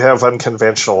makes you have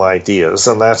unconventional ideas,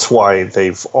 and that's why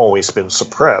they've always been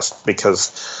suppressed,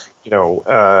 because,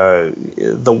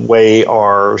 the way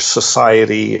our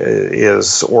society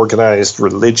is organized,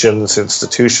 religions,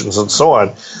 institutions, and so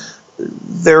on,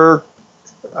 there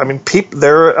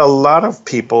are a lot of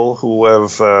people who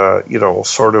have,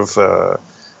 sort of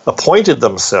appointed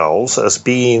themselves as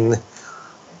being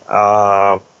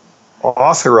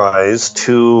authorized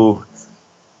to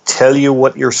tell you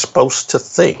what you're supposed to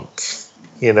think,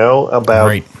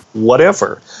 about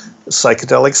whatever.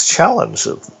 Psychedelics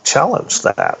challenge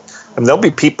that. And there'll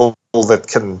be people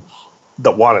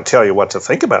that want to tell you what to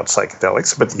think about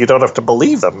psychedelics, but you don't have to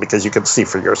believe them because you can see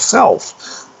for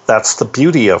yourself. That's the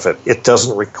beauty of it. It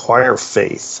doesn't require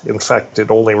faith. In fact, it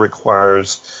only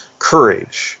requires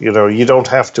courage. You don't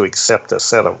have to accept a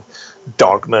set of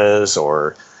dogmas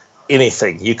or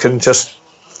anything. You can just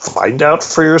find out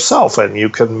for yourself, and you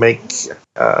can make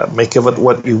of it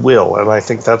what you will. And I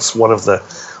think that's one of the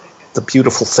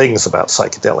beautiful things about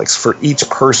psychedelics. For each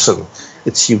person,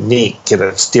 it's unique and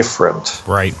it's different.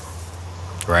 Right.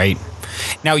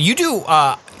 Now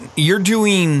you're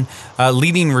doing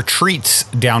leading retreats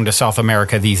down to South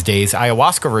America these days,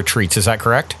 ayahuasca retreats. Is that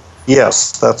correct?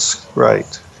 Yes, that's right.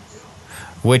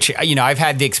 Which, I've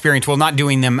had the experience, well, not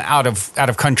doing them out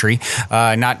of country,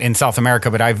 not in South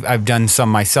America, but I've done some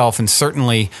myself, and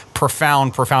certainly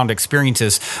profound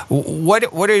experiences.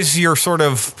 What is your sort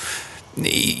of,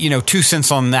 2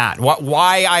 cents on that?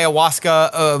 Why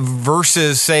ayahuasca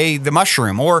versus, say, the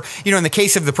mushroom? Or, in the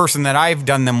case of the person that I've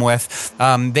done them with,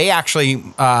 they actually,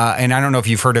 and I don't know if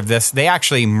you've heard of this, they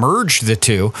actually merged the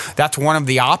two. That's one of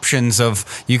the options of,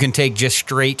 you can take just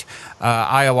straight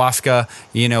ayahuasca,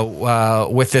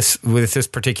 with this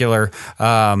particular,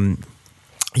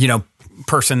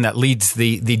 person that leads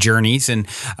the journeys, and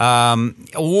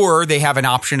or they have an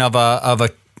option of a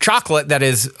chocolate that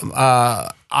is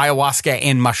ayahuasca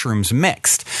and mushrooms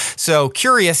mixed. So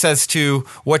curious as to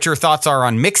what your thoughts are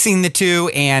on mixing the two,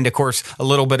 and of course a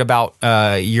little bit about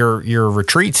your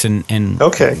retreats and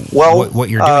okay, well, what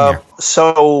you're doing there.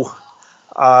 So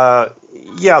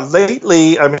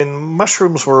lately, I mean,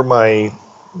 mushrooms were my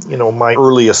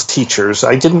earliest teachers.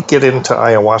 I didn't get into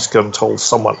ayahuasca until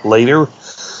somewhat later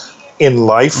in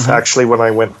life. Mm-hmm. Actually, when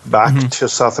I went back to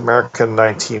South America in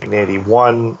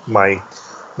 1981,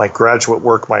 my graduate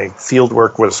work, my field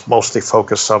work, was mostly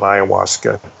focused on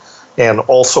ayahuasca and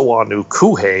also on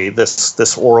ukuhe,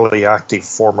 this orally active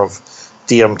form of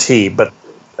DMT. But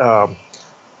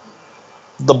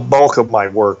the bulk of my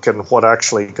work and what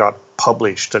actually got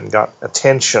published and got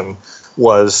attention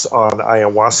was on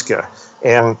ayahuasca.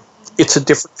 And it's a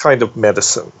different kind of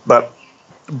medicine, but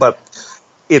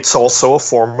it's also a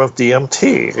form of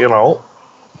DMT,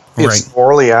 It's an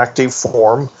orally active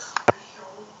form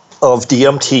of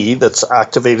DMT that's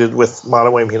activated with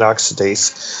monoamine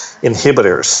oxidase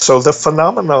inhibitors. So the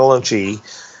phenomenology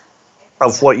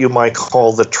of what you might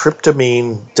call the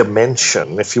tryptamine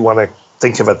dimension, if you want to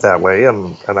think of it that way,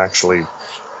 and actually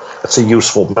it's a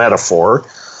useful metaphor,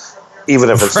 even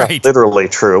if it's not literally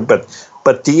true, but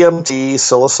DMT,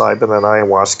 psilocybin, and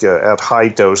ayahuasca at high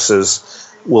doses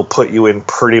will put you in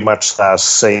pretty much that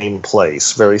same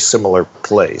place, very similar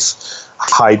place.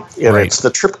 It's the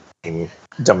tryptamine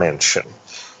dimension.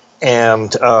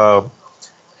 And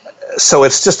so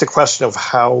it's just a question of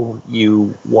how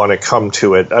you want to come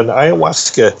to it. And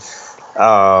ayahuasca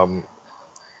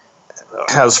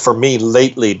has, for me,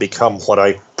 lately become what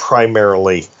I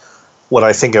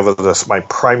think of as my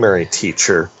primary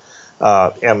teacher.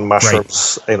 And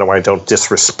mushrooms, I don't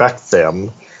disrespect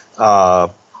them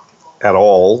at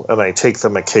all, and I take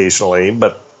them occasionally,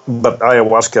 but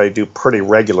ayahuasca I do pretty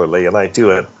regularly, and I do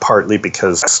it partly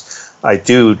because I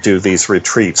do these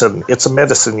retreats, and it's a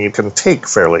medicine you can take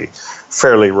fairly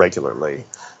regularly.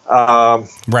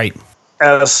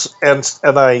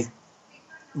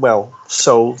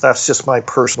 So that's just my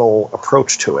personal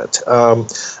approach to it.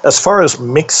 As far as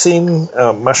mixing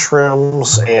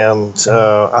mushrooms and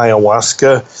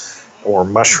ayahuasca, or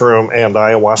mushroom and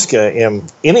ayahuasca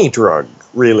and any drug,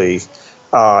 really,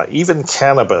 even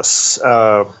cannabis,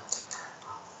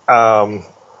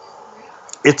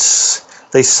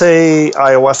 they say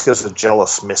ayahuasca is a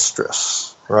jealous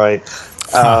mistress, right?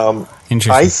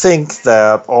 I think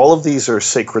that all of these are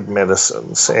sacred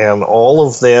medicines, and all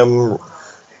of them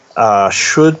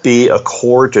should be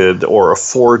accorded or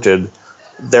afforded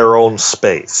their own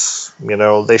space.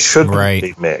 They shouldn't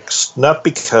be mixed. Not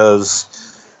because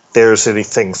there's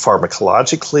anything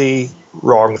pharmacologically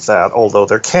wrong with that, although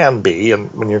there can be. And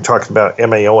when you're talking about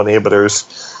MAO inhibitors,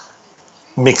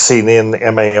 mixing in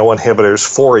MAO inhibitors,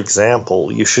 for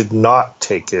example, you should not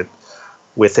take it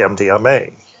with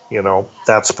MDMA.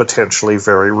 That's potentially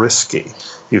very risky.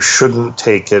 You shouldn't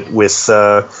take it with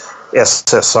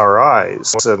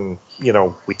SSRIs, and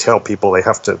we tell people they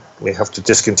have to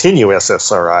discontinue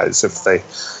SSRIs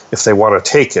if they want to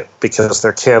take it, because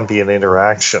there can be an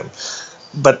interaction.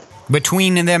 But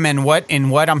between them and what?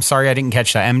 I'm sorry, I didn't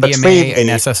catch that. MDMA and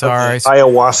SSRIs?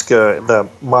 Ayahuasca, the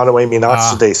monoamine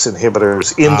oxidase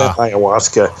inhibitors in the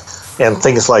ayahuasca, and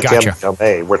things like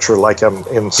MDMA, which are like,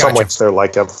 in some ways, they're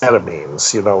like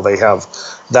amphetamines. They have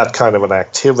that kind of an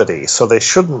activity. So they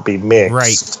shouldn't be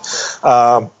mixed.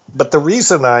 Right. But the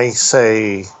reason I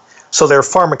say, so there are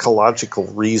pharmacological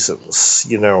reasons,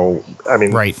 in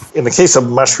the case of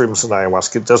mushrooms and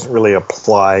ayahuasca, it doesn't really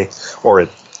apply, or it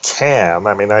can.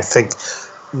 I think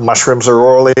mushrooms are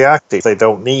orally active. They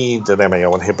don't need an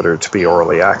MAO inhibitor to be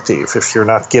orally active. If you're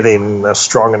not getting a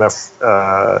strong enough,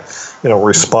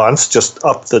 response, just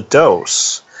up the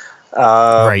dose.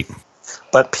 Right.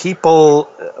 But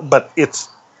it's,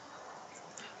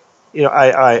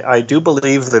 I do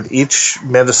believe that each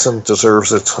medicine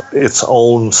deserves its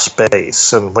own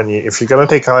space. And if you're going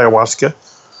to take ayahuasca,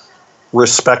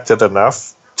 respect it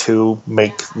enough to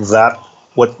make that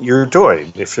what you're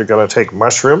doing. If you're going to take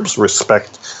mushrooms,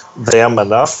 respect them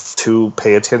enough to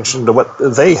pay attention to what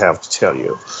they have to tell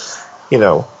you.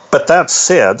 But that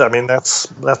said,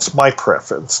 that's my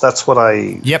preference. That's what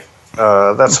I. Yep.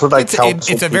 That's what I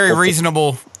counsel. It's a very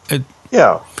reasonable.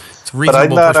 Yeah. It's reasonable.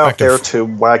 But I'm not out there to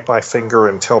wag my finger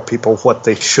and tell people what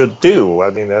they should do.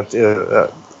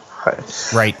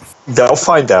 Right. They'll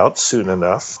find out soon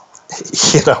enough.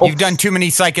 You've done too many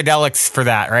psychedelics for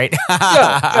that, right?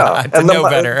 Yeah. To know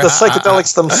better. The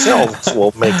psychedelics themselves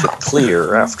will make it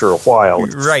clear after a while.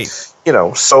 Right.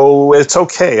 So it's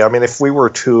okay. If we were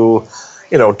to,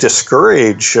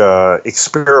 discourage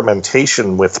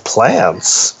experimentation with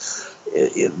plants,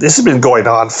 this has been going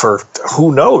on for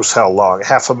who knows how long,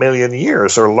 500,000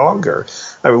 years or longer.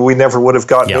 We never would have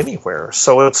gotten anywhere.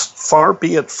 So it's far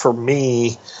be it for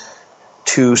me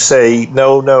to say,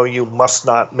 no, you must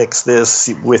not mix this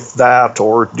with that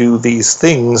or do these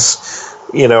things,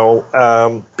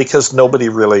 because nobody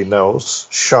really knows.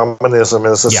 Shamanism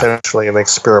is essentially an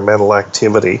experimental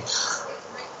activity.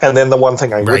 And then the one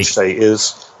thing I would say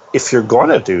is, if you're going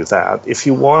to do that, if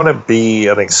you want to be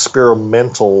an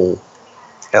experimental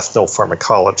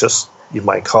ethnopharmacologist, you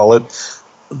might call it,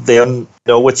 then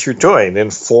know what you're doing.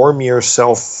 Inform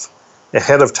yourself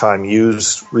ahead of time.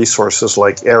 Use resources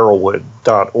like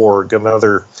Erowid.org,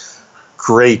 another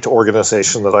great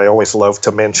organization that I always love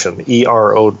to mention,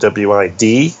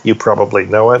 EROWID. You probably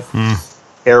know it.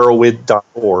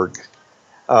 Erowid.org.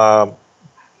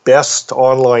 Best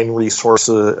online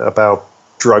resources about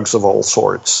drugs of all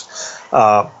sorts.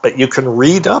 But you can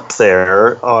read up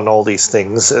there on all these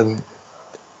things, and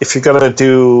if you're going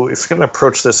to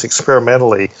approach this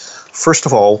experimentally, first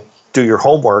of all, do your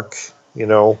homework,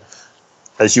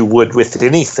 as you would with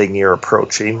anything you're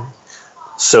approaching,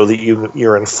 so that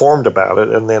you're informed about it,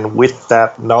 and then with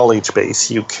that knowledge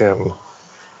base, you can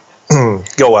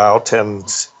go out and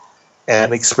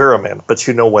experiment, but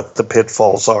you know what the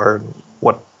pitfalls are and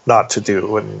what not to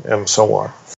do, and so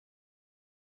on.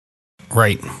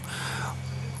 Right.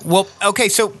 Well, okay,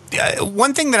 so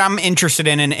one thing that I'm interested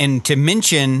in, and to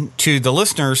mention to the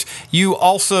listeners, you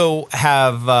also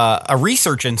have a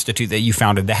research institute that you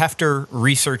founded, the Hefter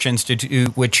Research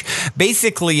Institute, which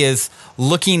basically is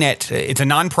looking at, it's a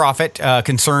nonprofit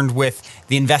concerned with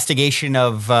the investigation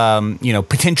of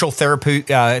potential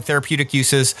therapeutic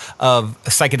uses of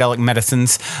psychedelic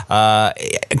medicines.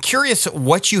 I'm curious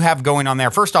what you have going on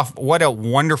there. First off, what a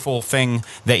wonderful thing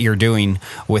that you're doing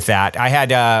with that. I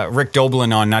had Rick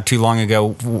Doblin on not too long ago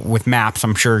with MAPS.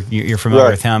 I'm sure you're familiar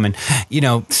with him, and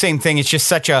same thing. It's just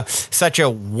such a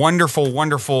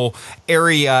wonderful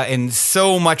area, and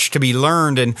so much to be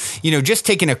learned. And just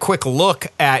taking a quick look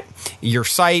at your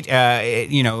site,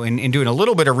 and doing a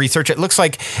little bit of research, it looks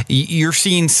like you're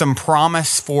seeing some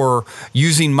promise for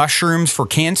using mushrooms for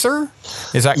cancer.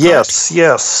 Is that correct?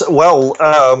 Yes. Well,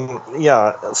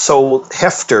 So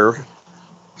Hefter.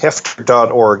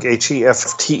 Hefter.org,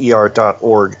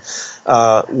 HEFTER.org.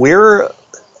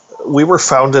 We were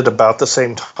founded about the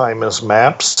same time as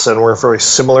MAPS, and we're very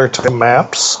similar to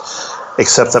MAPS,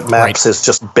 except that MAPS is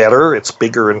just better. It's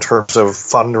bigger in terms of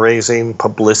fundraising,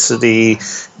 publicity,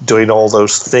 doing all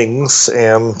those things.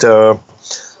 And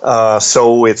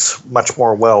So it's much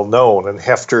more well known. And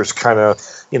Hefter's kind of,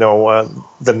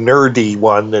 the nerdy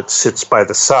one that sits by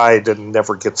the side and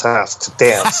never gets asked to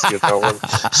dance, And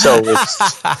so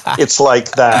it's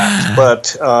like that.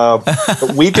 But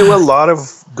we do a lot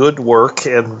of good work,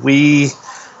 and we,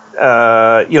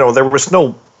 there was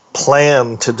no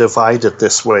plan to divide it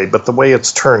this way, but the way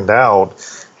it's turned out,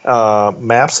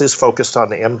 MAPS is focused on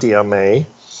MDMA.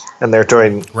 And they're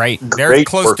doing right. They're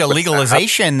close to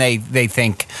legalization. They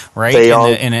think right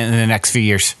in the next few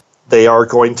years. They are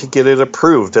going to get it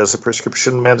approved as a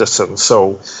prescription medicine.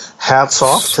 So, hats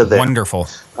off to them. Wonderful.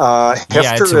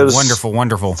 Hefter is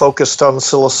wonderful. Focused on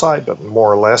psilocybin,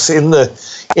 more or less, in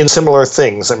similar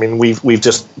things. I mean, we've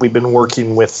been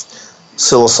working with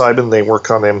psilocybin. They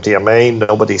work on MDMA.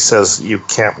 Nobody says you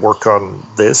can't work on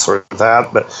this or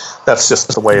that, but that's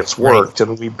just the way it's worked. Right.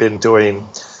 And we've been doing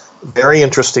very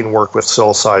interesting work with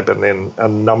psilocybin in a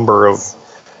number of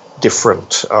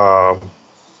different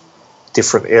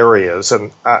areas.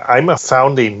 And I'm a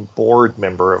founding board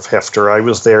member of Hefter. I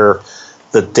was there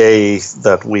the day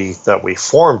that we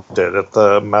formed it at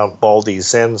the Mount Baldy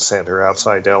Zen Center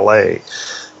outside LA.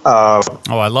 I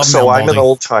love so Mount I'm Baldy. an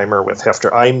old timer with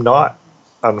Hefter.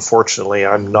 Unfortunately,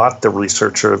 I'm not the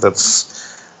researchers,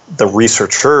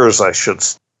 I should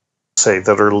say,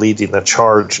 that are leading the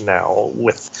charge now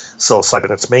with psilocybin.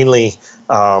 It's mainly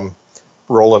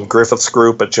Roland Griffith's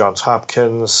group at Johns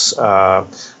Hopkins,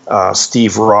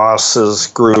 Steve Ross's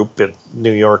group at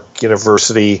New York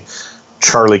University,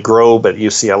 Charlie Grobe at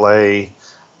UCLA,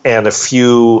 and a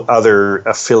few other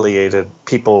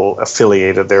people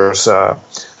affiliated. There's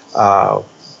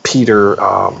Peter,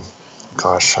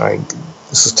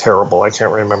 this is terrible, I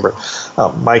can't remember,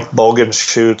 Mike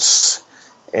Bogenschutz,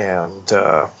 and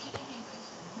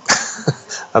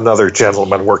another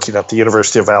gentleman working at the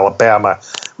University of Alabama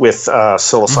with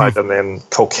psilocybin and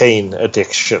cocaine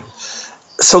addiction.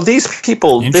 So these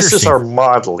people, this is our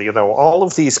model. All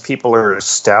of these people are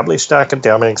established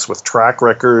academics with track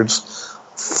records,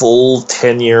 full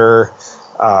tenure,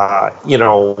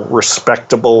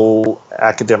 respectable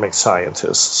academic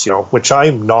scientists, which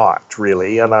I'm not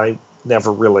really, and I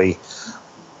never really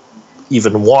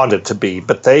even wanted to be,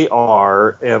 but they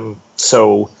are. And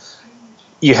so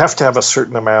you have to have a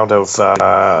certain amount of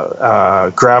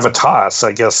gravitas,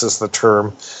 I guess is the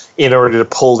term, in order to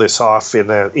pull this off in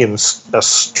a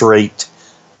straight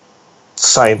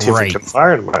scientific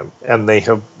environment, and they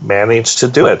have managed to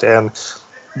do it. And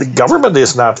the government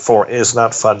is not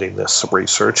funding this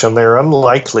research, and they're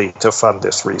unlikely to fund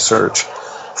this research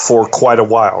for quite a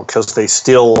while because they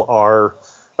still are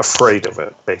afraid of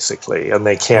it, basically, and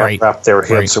they can't wrap their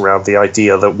heads around the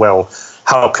idea that, well,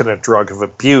 how can a drug of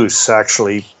abuse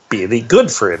actually be any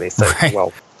good for anything? Right.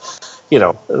 Well,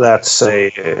 that's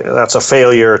a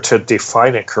failure to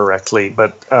define it correctly.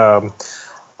 But so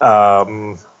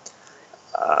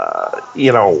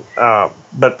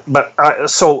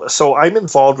I'm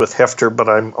involved with Hefter, but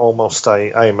I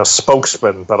am a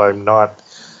spokesman, but I'm not.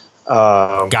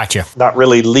 Gotcha. Not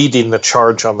really leading the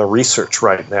charge on the research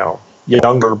right now.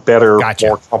 Younger, better,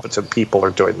 more competent people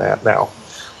are doing that now.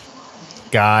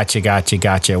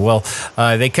 Gotcha. Well,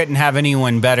 they couldn't have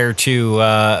anyone better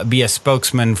to be a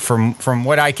spokesman from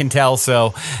what I can tell.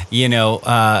 So,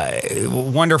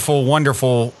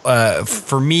 wonderful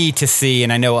for me to see,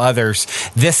 and I know others,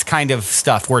 this kind of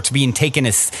stuff where it's being taken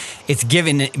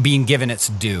being given its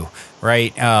due.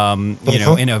 Right,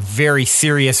 in a very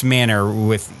serious manner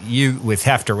with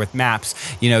Hefter, with MAPS.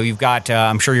 You've got.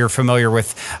 I'm sure you're familiar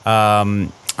with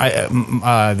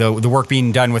the work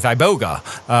being done with Iboga.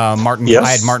 Martin, yes.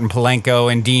 I had Martin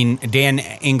Palenko and Dan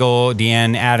Engel,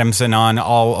 Deanne Adamson on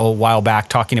all a while back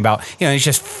talking about, it's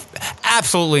just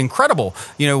absolutely incredible,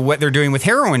 what they're doing with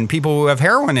heroin, people who have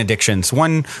heroin addictions.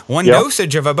 One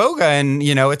dosage of Iboga and,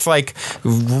 it's like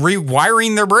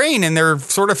rewiring their brain and they're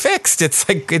sort of fixed. It's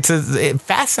like, it's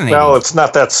fascinating. Well, it's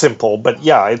not that simple, but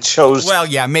yeah, it shows. Well,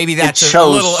 yeah, maybe that's a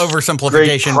little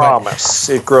oversimplification. Great promise.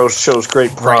 It shows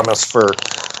great promise for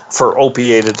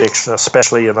opiate addiction,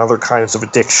 especially in other kinds of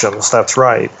addictions. That's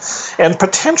right. And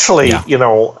potentially,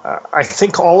 I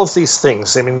think all of these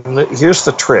things, here's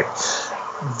the trick.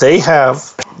 They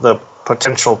have the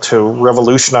potential to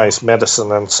revolutionize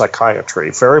medicine and psychiatry,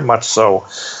 very much so,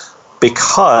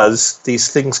 because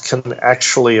these things can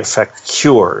actually affect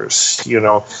cures,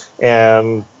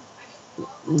 and,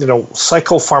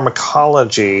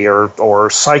 psychopharmacology or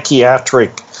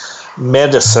psychiatric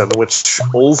medicine, which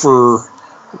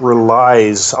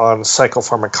relies on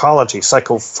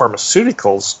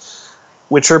psychopharmaceuticals,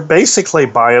 which are basically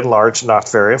by and large not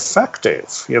very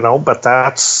effective, but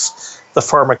that's the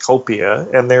pharmacopoeia,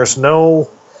 and there's no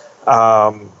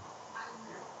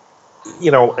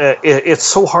it's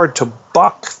so hard to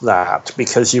buck that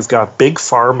because you've got big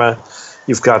pharma,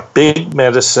 you've got big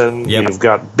medicine, you've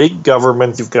got big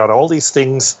government, you've got all these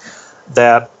things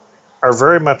that are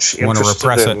very much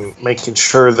interested in making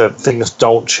sure that things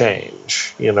don't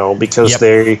change, because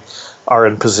they are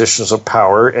in positions of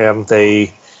power, and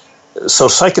so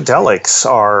psychedelics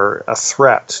are a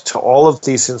threat to all of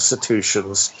these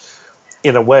institutions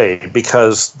in a way,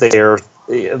 because they're,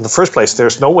 in the first place,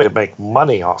 there's no way to make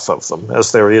money off of them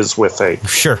as there is with a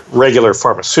regular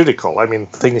pharmaceutical. I mean,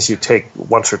 things you take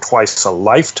once or twice a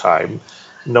lifetime,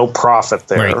 no profit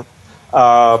there.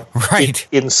 It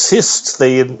insists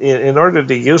in order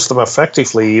to use them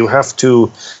effectively, you have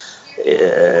to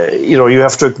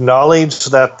acknowledge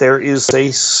that there is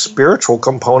a spiritual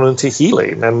component to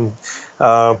healing, and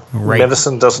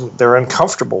medicine doesn't. They're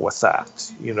uncomfortable with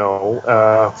that,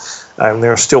 and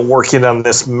they're still working on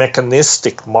this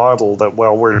mechanistic model that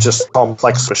we're just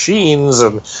complex machines,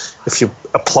 and if you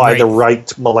apply the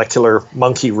right molecular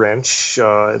monkey wrench,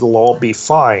 it'll all be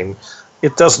fine.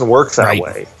 It doesn't work that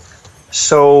way.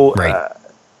 So,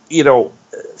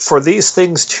 for these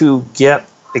things to get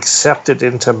accepted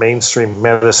into mainstream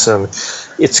medicine,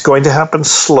 it's going to happen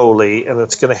slowly, and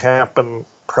it's going to happen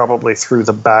probably through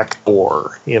the back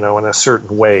door, in a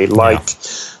certain way, like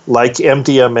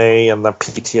MDMA and the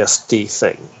PTSD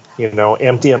thing.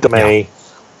 MDMA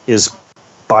is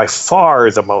by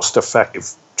far the most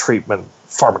effective treatment,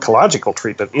 pharmacological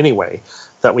treatment anyway,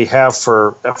 that we have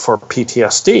for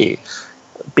PTSD.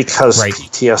 Because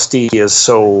PTSD is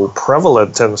so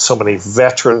prevalent and so many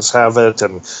veterans have it,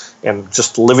 and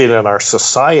just living in our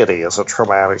society is a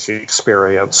traumatic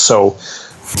experience. So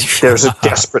there's a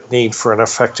desperate need for an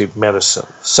effective medicine.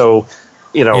 So,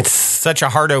 it's such a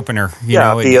heart opener.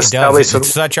 It's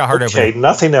such a heart opener.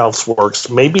 Nothing else works.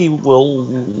 Maybe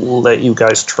we'll let you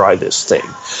guys try this thing.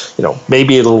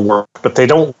 Maybe it'll work, but they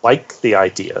don't like the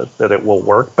idea that it will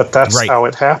work. But that's how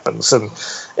it happens. And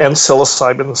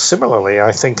psilocybin similarly.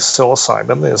 I think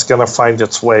psilocybin is going to find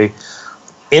its way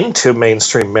into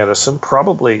mainstream medicine,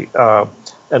 probably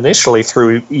initially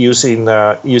through using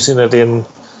it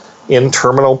in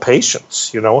terminal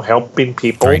patients. Helping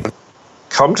people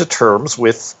come to terms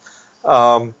with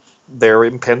their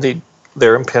impending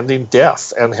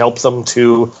death, and help them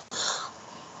to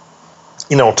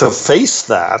face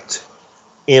that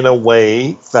in a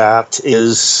way that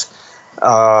is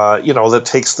that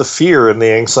takes the fear and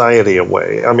the anxiety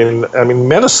away. I mean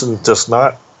medicine does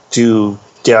not do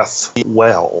death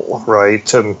well,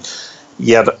 right? And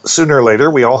yet sooner or later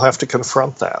we all have to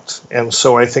confront that. And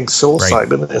so I think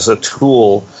psilocybin is a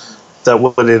tool that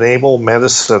would enable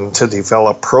medicine to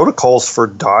develop protocols for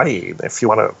dying, if you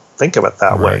want to think of it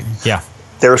that way. Yeah.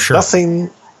 There's nothing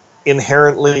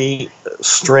inherently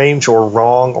strange or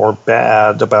wrong or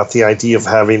bad about the idea of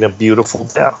having a beautiful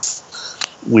death.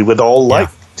 We would all like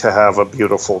to have a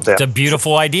beautiful death. It's a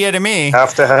beautiful idea to me.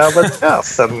 Have to have a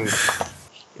death. And,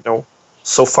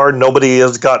 so far nobody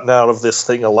has gotten out of this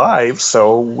thing alive,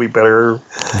 so we better...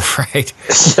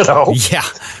 Yeah.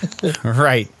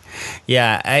 Right.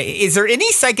 Yeah. Is there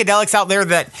any psychedelics out there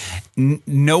that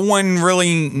no one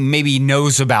really maybe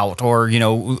knows about, or,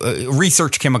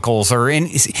 research chemicals, or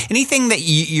anything that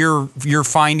you're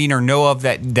finding or know of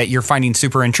that you're finding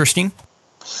super interesting?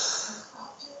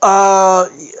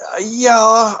 There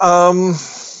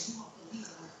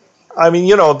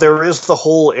is the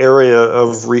whole area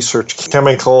of research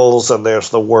chemicals, and there's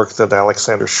the work that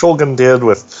Alexander Shulgin did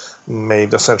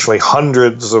made essentially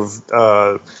hundreds of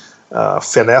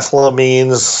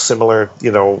phenethylamines, similar,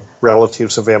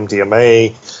 relatives of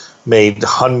MDMA, made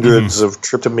hundreds of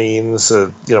tryptamines.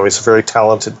 He's a very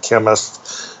talented chemist.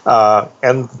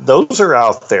 And those are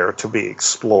out there to be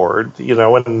explored,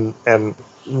 and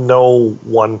no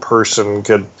one person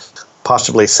could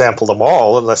possibly sample them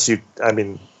all unless you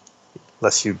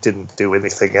didn't do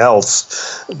anything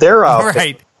else. They're out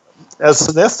there. As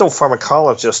an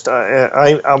ethnopharmacologist,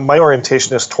 my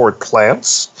orientation is toward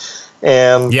plants.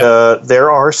 And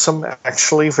there are some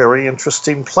actually very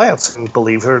interesting plants, and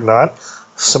believe it or not,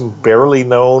 some barely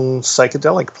known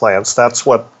psychedelic plants. That's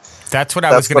what I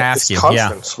was going to ask you. This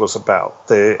conference was about.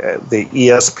 The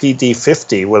ESPD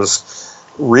 50 was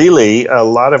really, a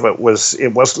lot of it was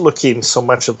looking so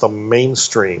much at the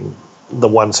mainstream, the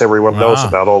ones everyone knows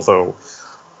about. Although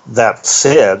that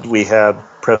said, we had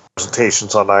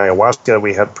presentations on ayahuasca,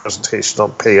 we had presentations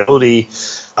on peyote,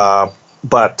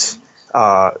 but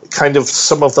kind of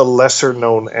some of the lesser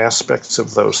known aspects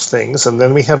of those things. And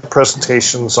then we had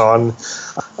presentations on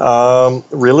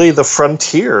really the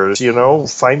frontiers,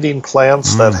 finding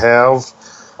plants that have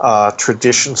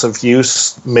traditions of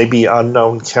use, maybe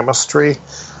unknown chemistry.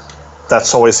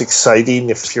 That's always exciting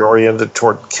if you're oriented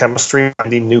toward chemistry,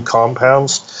 finding new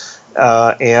compounds,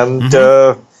 and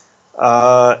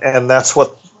that's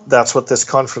what this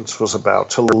conference was about,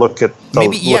 to look at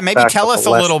maybe tell us a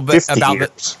little bit about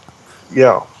it.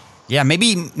 Yeah,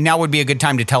 maybe now would be a good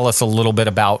time to tell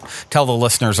the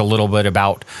listeners a little bit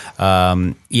about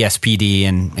ESPD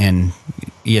and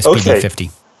ESPD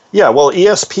 50. Yeah, well,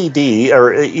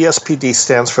 ESPD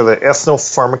stands for the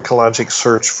Ethnopharmacologic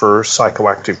Search for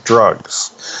Psychoactive Drugs.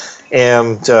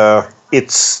 And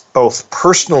it's both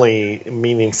personally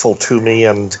meaningful to me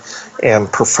and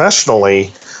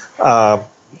professionally,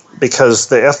 because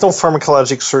the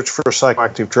Ethnopharmacologic Search for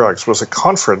Psychoactive Drugs was a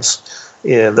conference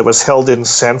that was held in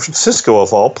San Francisco,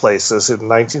 of all places, in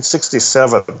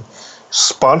 1967,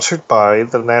 sponsored by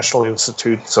the National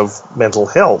Institutes of Mental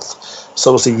Health.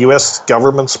 So it was a U.S.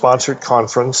 government-sponsored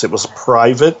conference. It was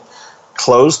private,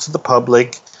 closed to the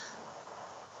public,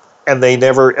 and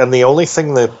the only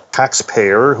thing the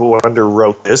taxpayer who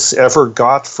underwrote this ever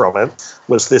got from it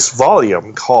was this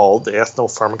volume called The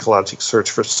Ethnopharmacologic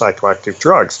Search for Psychoactive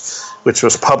Drugs, which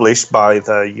was published by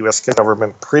the U.S.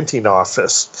 government printing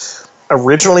office.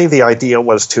 Originally, the idea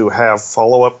was to have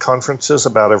follow-up conferences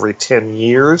about every 10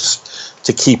 years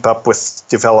to keep up with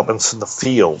developments in the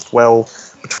field. Well,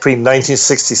 between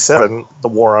 1967, the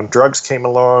war on drugs came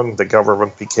along. The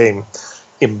government became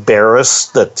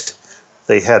embarrassed that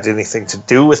they had anything to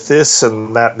do with this,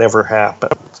 and that never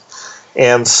happened.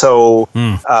 And so,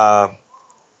 on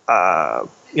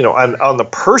the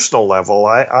personal level,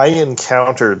 I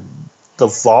encountered the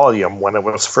volume when it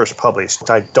was first published.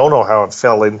 I don't know how it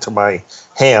fell into my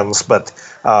hands, but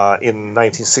in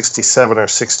 1967 or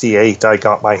 68, I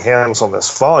got my hands on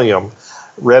this volume,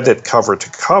 read it cover to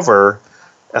cover,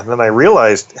 and then I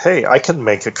realized, hey, I can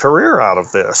make a career out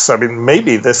of this. I mean,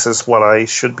 maybe this is what I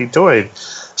should be doing.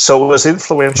 So it was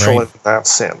influential in that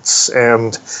sense.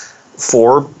 And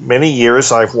for many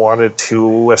years, I've wanted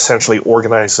to essentially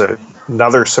organize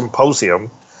another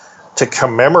symposium to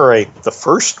commemorate the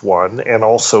first one and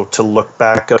also to look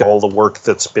back at all the work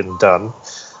that's been done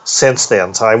since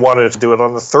then. So I wanted to do it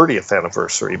on the 30th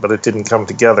anniversary, but it didn't come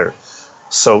together.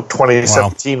 So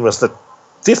 2017 was the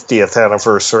 50th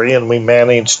anniversary, and we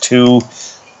managed to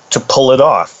pull it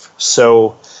off.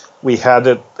 So we had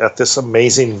it at this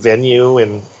amazing venue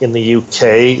in the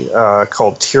UK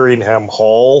called Tyringham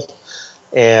Hall,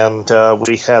 and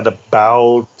we had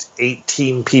about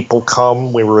 18 people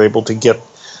come. We were able to get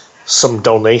some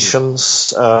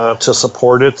donations to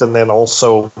support it, and then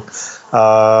also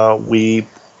we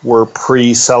were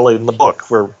pre-selling the book.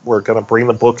 We're going to bring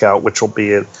the book out, which will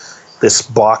be this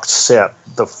box set,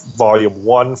 the volume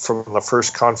 1 from the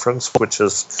first conference, which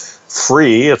is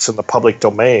free. It's in the public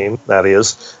domain, that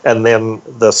is, and then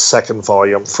the second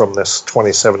volume from this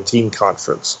 2017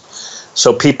 conference.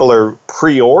 So people are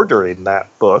pre-ordering that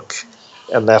book,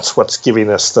 and that's what's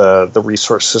giving us the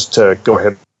resources to go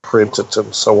ahead and print it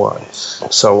and so on.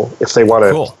 So if they want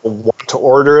to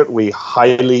order it, we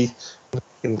highly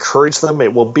encourage them.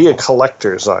 It will be a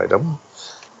collector's item,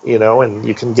 and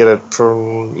you can get it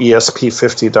from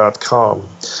ESP50.com.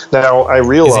 Now, I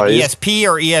realize... Is it ESP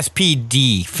or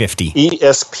ESPD 50?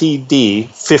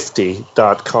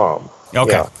 ESPD50.com.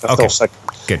 Okay. Yeah,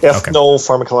 Good.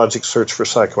 Ethnopharmacologic Search for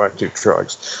Psychoactive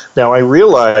Drugs. Now, I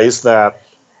realize that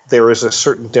there is a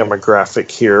certain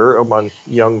demographic here among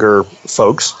younger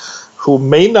folks who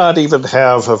may not even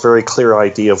have a very clear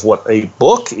idea of what a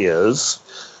book is.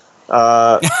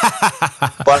 But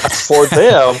for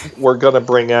them, we're going to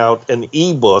bring out an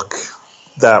ebook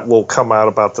that will come out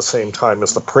about the same time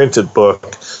as the printed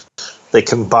book. They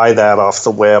can buy that off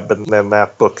the web, and then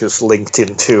that book is linked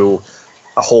into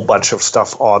a whole bunch of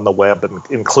stuff on the web,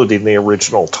 including the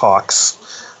original talks,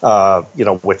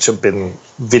 which have been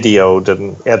videoed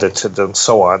and edited and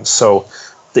so on. So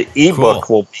the ebook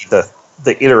will be the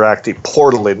interactive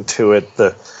portal into it.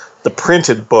 The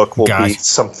printed book will be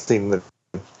something that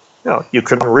you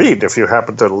can read if you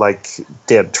happen to like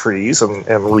dead trees and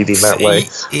reading that way.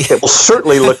 It will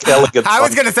certainly look elegant. I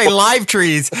was going to say live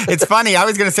trees. It's funny. I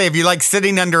was going to say if you like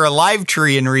sitting under a live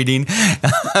tree and reading,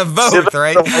 both,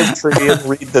 right? Sit under a live tree and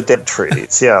read the dead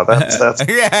trees. Yeah, that's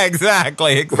yeah,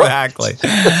 exactly. Right.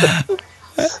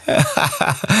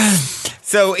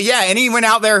 So, yeah, anyone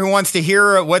out there who wants to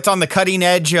hear what's on the cutting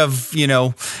edge of,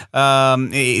 so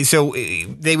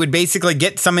they would basically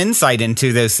get some insight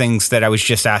into those things that I was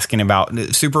just asking about.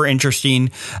 Super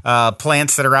interesting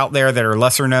plants that are out there that are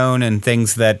lesser known and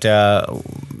things that, people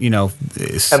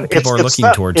are looking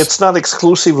towards. It's not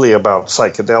exclusively about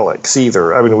psychedelics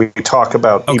either. I mean, we talk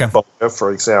about Iboga,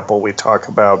 for example. We talk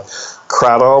about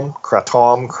kratom,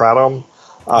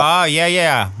 Oh,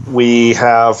 yeah. We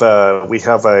have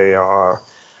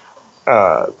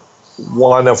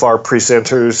one of our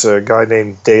presenters, a guy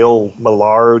named Dale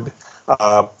Millard,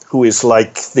 who is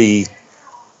like the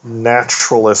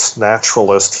naturalist.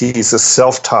 He's a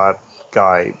self-taught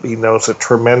guy. He knows a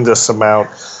tremendous amount.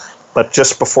 But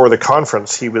just before the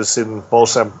conference, he was in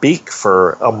Mozambique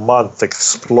for a month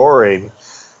exploring.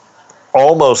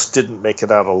 Almost didn't make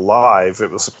it out alive.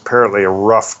 It was apparently a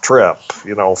rough trip,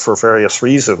 for various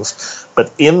reasons.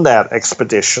 But in that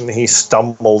expedition, he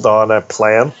stumbled on a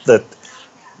plant that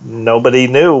nobody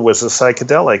knew was a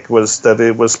psychedelic, was that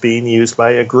it was being used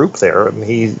by a group there, and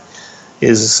he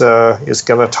is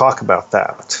going to talk about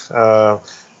that.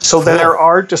 So there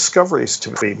are discoveries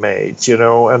to be made.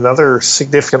 Another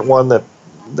significant one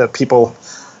that people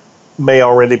may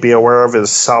already be aware of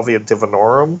is Salvia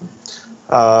divinorum.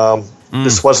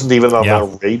 This wasn't even on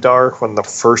the radar when the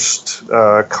first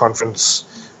conference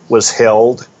was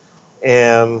held.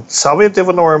 And Salvia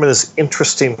divinorum is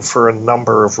interesting for a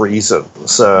number of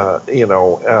reasons, not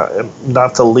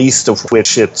the least of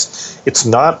which it's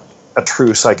not a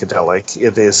true psychedelic.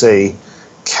 It is a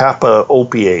kappa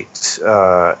opiate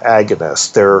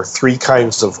agonist. There are 3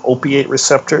 kinds of opiate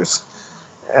receptors,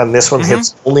 and this one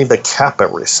hits only the kappa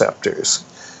receptors.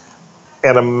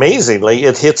 And amazingly,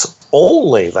 it hits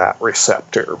only that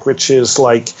receptor, which is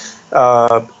like,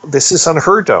 this is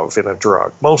unheard of in a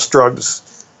drug. Most drugs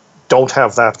don't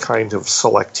have that kind of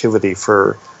selectivity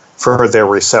for their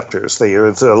receptors.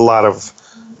 They're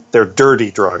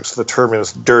dirty drugs. The term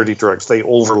is dirty drugs. They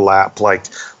overlap, like,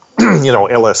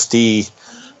 LSD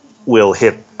will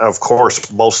hit, of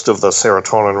course, most of the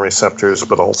serotonin receptors,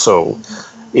 but also,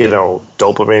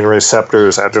 dopamine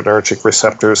receptors, adrenergic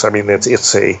receptors. I mean, it's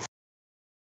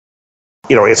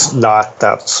not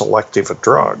that selective a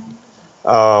drug.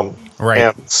 Right.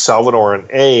 And salvinorin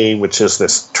A, which is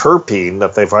this terpene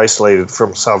that they've isolated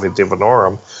from Salvia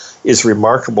divinorum, is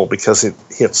remarkable because it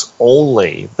hits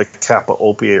only the kappa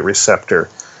opiate receptor,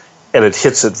 and it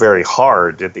hits it very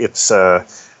hard. It's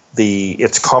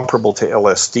comparable to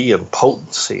LSD in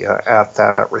potency at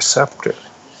that receptor.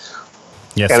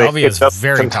 Yeah, salvia is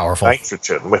very powerful.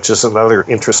 Nitrogen, which is another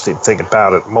interesting thing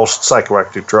about it. Most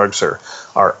psychoactive drugs are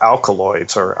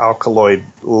alkaloids or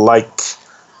alkaloid-like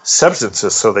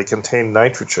substances, so they contain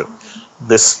nitrogen.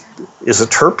 This is a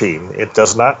terpene. It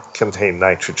does not contain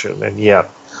nitrogen, and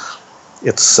yet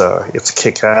it's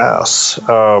kick-ass.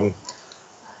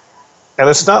 And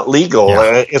it's not legal.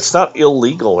 Yeah. It's not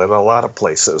illegal in a lot of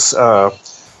places.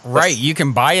 Right. You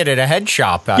can buy it at a head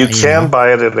shop. You can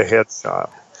buy it at a head shop.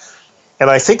 And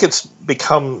I think it's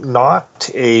become not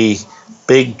a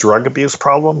big drug abuse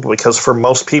problem, because for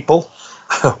most people,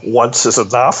 once is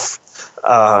enough.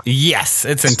 Yes,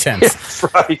 it's intense.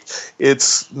 Right.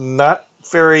 It's not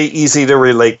very easy to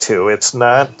relate to. It's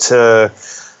not, there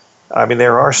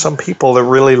are some people that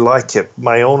really like it.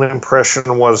 My own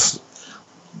impression was,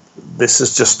 this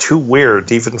is just too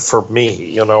weird, even for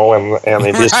me, and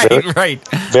it is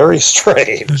very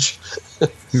strange.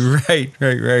 Right.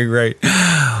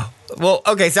 Well,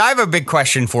 okay, so I have a big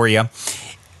question for you.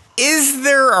 Is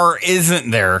there or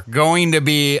isn't there going to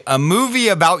be a movie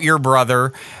about your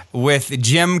brother with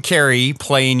Jim Carrey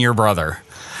playing your brother?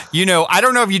 I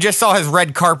don't know if you just saw his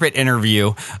red carpet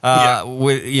interview.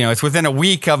 It's within a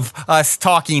week of us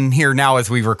talking here now as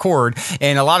we record.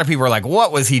 And a lot of people are like,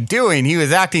 what was he doing? He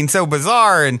was acting so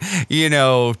bizarre and,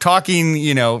 talking,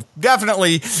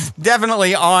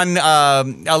 definitely on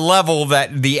a level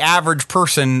that the average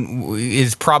person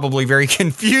is probably very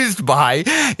confused by,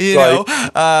 know.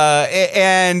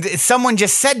 And someone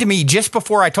just said to me just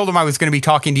before I told them I was going to be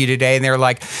talking to you today, and they're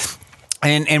like,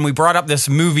 And we brought up this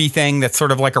movie thing that's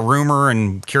sort of like a rumor,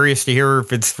 and curious to hear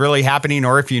if it's really happening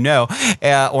or if you know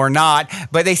or not.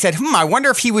 But they said, I wonder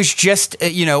if he was just,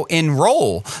 in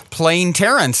role playing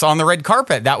Terrence on the red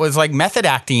carpet. That was like method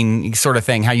acting sort of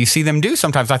thing, how you see them do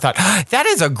sometimes. I thought, that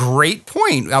is a great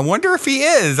point. I wonder if he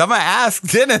is. I'm going to ask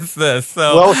Dennis this.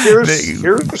 So, well,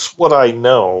 here's what I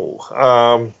know,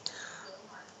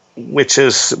 which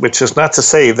is not to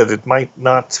say that it might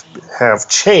not have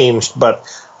changed, but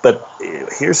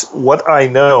here's what I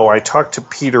know. I talked to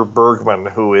Peter Bergman,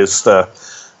 who is the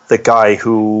guy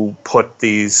who put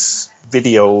these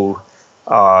video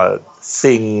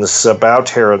things about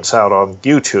Terrence out on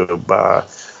YouTube,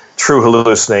 True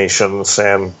Hallucinations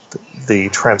and The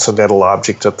Transcendental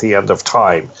Object at the End of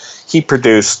Time. He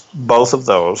produced both of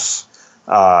those.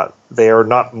 They are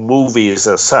not movies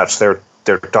as such. They're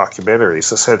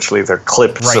documentaries. Essentially, they're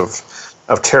clips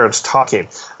of Terrence talking.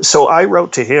 So I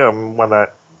wrote to him when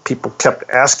people kept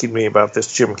asking me about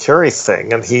this Jim Carrey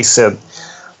thing, and he said,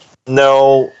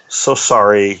 No, so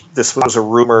sorry. This was a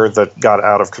rumor that got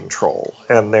out of control,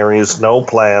 and there is no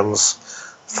plans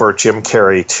for Jim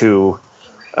Carrey to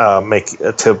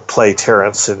play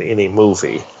Terrence in any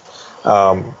movie,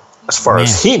 as far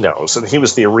as he knows, and he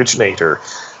was the originator.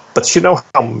 But you know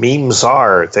how memes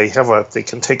are; they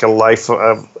can take a life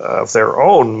of their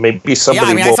own. Maybe somebody.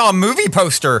 Yeah, I mean, I saw a movie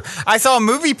poster.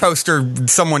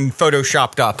 Someone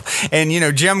photoshopped up, and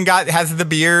Jim has the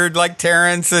beard like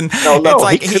Terrence, and it's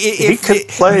like he could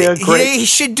play a great. He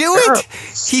should do it.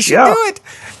 He should do it.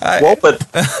 Well, but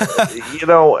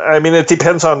I mean, it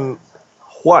depends on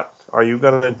what are you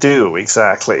going to do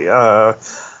exactly. The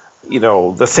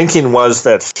thinking was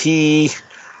that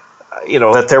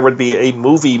that there would be a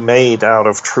movie made out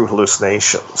of True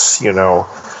Hallucinations.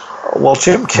 Well,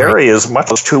 Jim Carrey is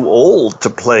much too old to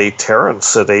play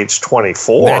Terrence at age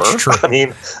 24. That's true. I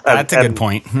mean, that's a good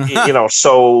point.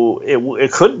 So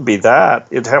it couldn't be that.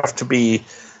 It'd have to be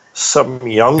some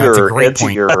younger,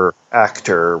 edgier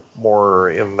actor, more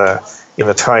in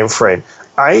the time frame.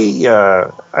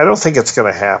 I don't think it's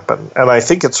going to happen, and I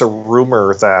think it's a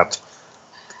rumor that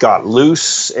got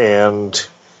loose. And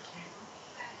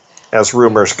as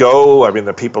rumors go, I mean,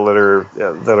 the people that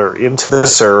are into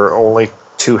this are only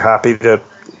too happy to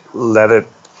let it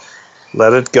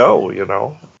go,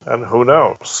 and who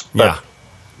knows? But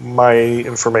my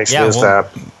information is that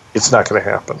it's not going to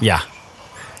happen. Yeah.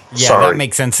 Yeah, Sorry. That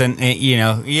makes sense. And,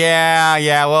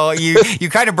 well, you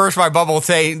kind of burst my bubble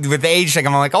saying with the age thing.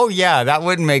 I'm like, oh, yeah, that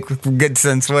wouldn't make good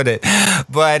sense, would it?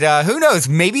 But who knows?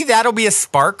 Maybe that'll be a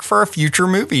spark for a future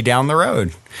movie down the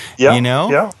road. Yeah.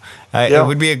 Yeah. It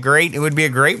would be a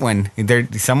great one.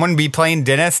 Someone be playing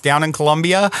Dennis down in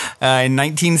Colombia in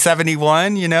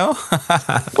 1971,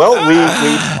 Well, we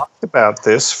talked about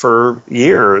this for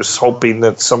years, hoping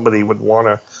that somebody would want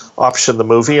to option the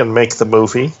movie and make the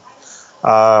movie.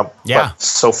 But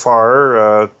so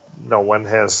far, no one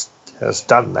has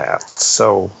done that.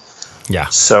 So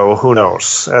who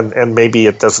knows? And maybe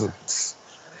it doesn't.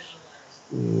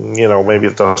 Maybe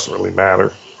it doesn't really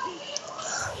matter.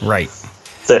 Right.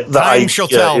 Time shall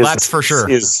tell. That's for sure.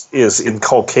 Is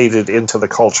inculcated into the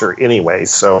culture anyway.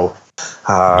 So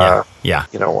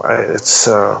it's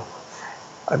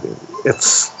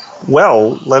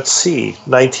let's see.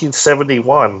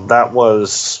 1971. That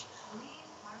was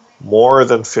more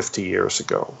than 50 years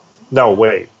ago. No,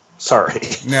 wait. Sorry.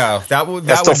 No, that would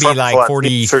be like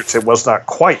 40. It was not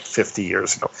quite 50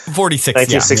 years ago. 46.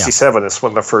 1967 is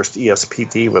when the first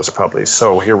ESPD was published.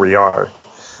 So here we are.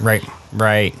 Right.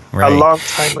 A long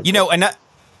time ago.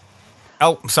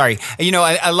 Oh, sorry.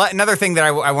 Another thing that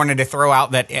I wanted to throw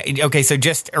out so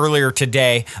just earlier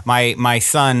today, my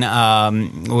son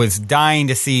was dying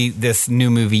to see this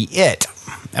new movie, It.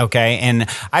 Okay. And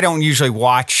I don't usually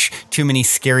watch too many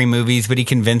scary movies, but he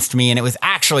convinced me, and it was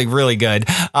actually really good.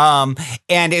 And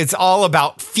it's all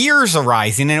about fears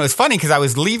arising. And it was funny because I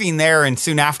was leaving there and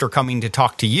soon after coming to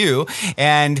talk to you.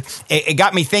 And it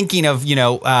got me thinking of,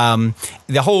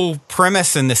 the whole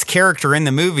premise and this character in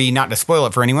the movie, not to spoil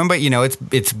it for anyone, but,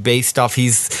 it's based off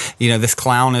this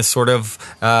clown is sort of,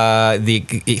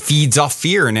 it feeds off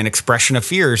fear and an expression of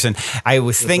fears. And I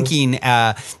was thinking,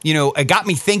 it got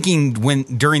me thinking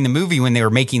during the movie when they were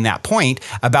making that point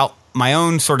about my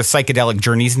own sort of psychedelic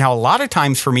journeys and how a lot of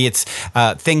times for me it's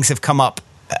things have come up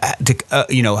to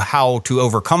how to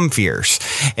overcome fears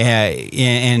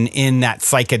in that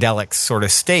psychedelic sort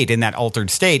of state, in that altered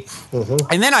state. Mm-hmm.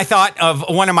 And then I thought of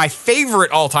one of my favorite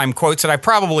all-time quotes that I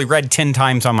probably read 10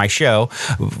 times on my show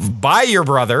by your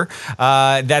brother.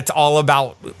 That's all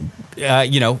about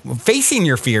facing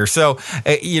your fear. So,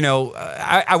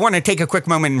 I want to take a quick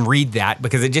moment and read that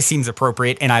because it just seems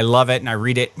appropriate, and I love it, and I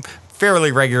read it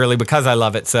fairly regularly because I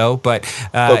love it so. But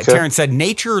Terrence said,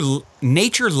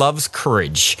 Nature loves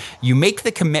courage. You make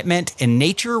the commitment, and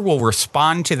nature will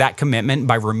respond to that commitment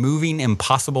by removing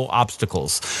impossible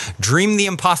obstacles. Dream the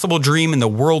impossible dream, and the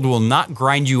world will not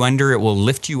grind you under. It will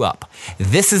lift you up.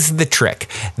 This is the trick.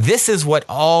 This is what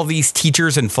all these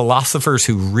teachers and philosophers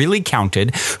who really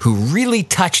counted, who really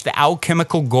touched the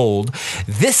alchemical gold,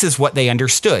 this is what they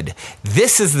understood.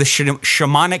 This is the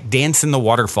shamanic dance in the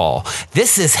waterfall.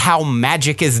 This is how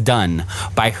magic is done,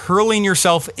 by hurling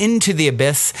yourself into the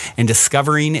abyss and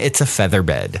discovering it's a feather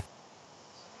bed.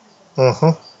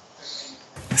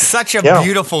 Such a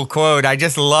beautiful quote. I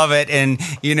just love it. And,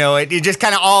 it just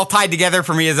kind of all tied together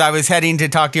for me as I was heading to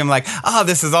talk to you. I'm like, oh,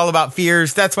 this is all about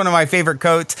fears. That's one of my favorite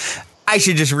quotes. I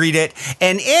should just read it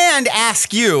and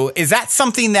ask you, is that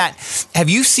something that, have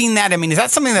you seen that? I mean, is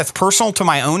that something that's personal to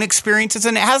my own experiences?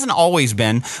 And it hasn't always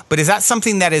been, but is that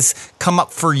something that has come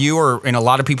up for you or in a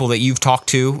lot of people that you've talked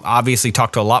to? Obviously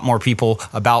talked to a lot more people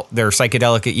about their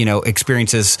psychedelic,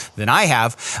 experiences than I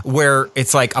have, where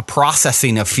it's like a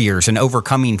processing of fears and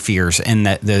overcoming fears in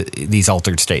these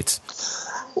altered states.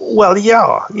 Well,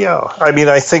 yeah. I mean,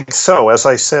 I think so. As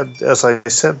I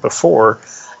said before,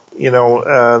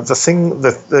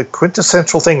 the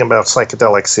quintessential thing about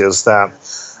psychedelics is that,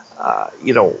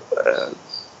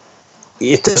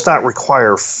 it does not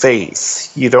require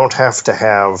faith. You don't have to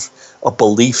have a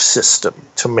belief system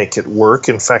to make it work.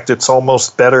 In fact, it's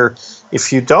almost better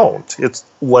if you don't.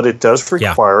 What it does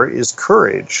require is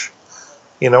courage.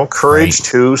 Courage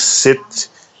to sit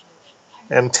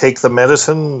and take the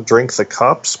medicine, drink the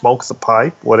cup, smoke the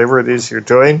pipe, whatever it is you're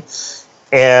doing.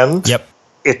 And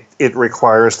it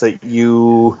requires that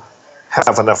you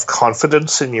have enough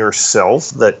confidence in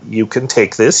yourself that you can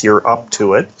take this, you're up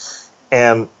to it.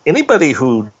 And anybody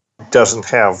who doesn't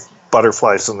have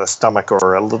butterflies in the stomach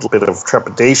or a little bit of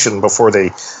trepidation before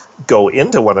they go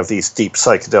into one of these deep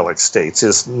psychedelic states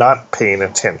is not paying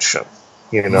attention.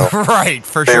 Right,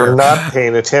 for They're sure. They're not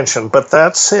paying attention. But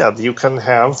that said, you can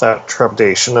have that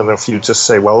trepidation, and if you just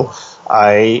say, well,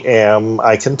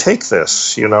 I can take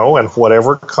this, and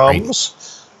whatever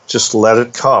comes, just let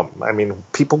it come. I mean,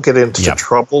 people get into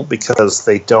trouble because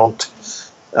they don't,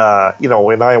 in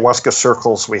ayahuasca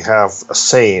circles, we have a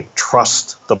saying,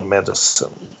 trust the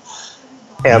medicine.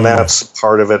 And that's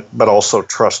part of it, but also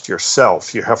trust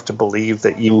yourself. You have to believe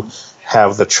that you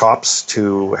have the chops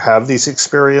to have these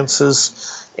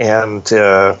experiences, and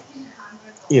the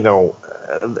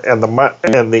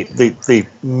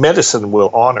medicine will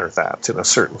honor that in a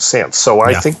certain sense. So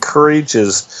I think courage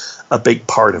is a big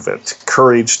part of it.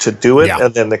 Courage to do it,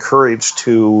 and then the courage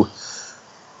to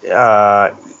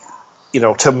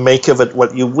to make of it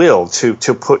what you will, to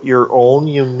put your own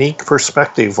unique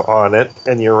perspective on it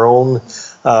and your own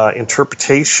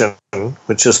interpretation,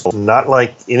 which is not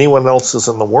like anyone else's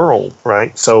in the world,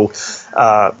 right? So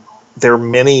there are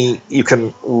many, you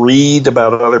can read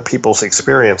about other people's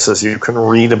experiences, you can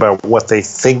read about what they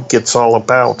think it's all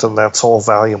about, and that's all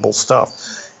valuable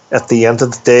stuff. At the end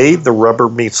of the day, the rubber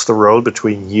meets the road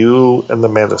between you and the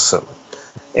medicine,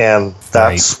 and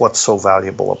that's what's so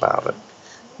valuable about it.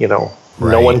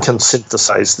 No one can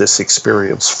synthesize this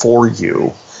experience for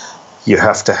you. You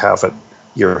have to have it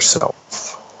yourself.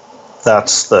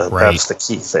 That's the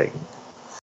key thing.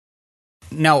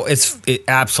 No,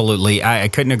 absolutely. I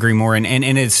couldn't agree more. And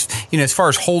it's, as far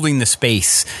as holding the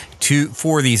space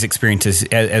for these experiences,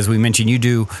 as we mentioned, you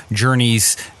do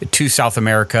journeys to South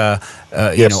America,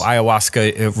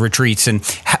 ayahuasca retreats. And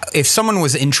if someone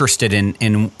was interested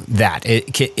in that,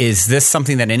 is this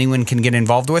something that anyone can get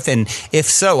involved with? And if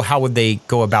so, how would they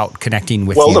go about connecting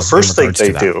with you? Well, the first thing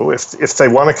they do, if they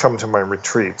want to come to my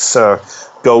retreats,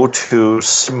 go to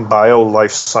Symbio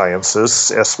Life Sciences,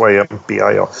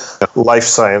 SYMBIO, Life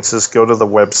Sciences, go to the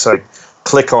website,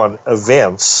 click on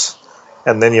events,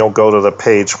 and then you'll go to the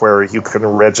page where you can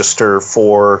register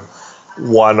for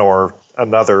one or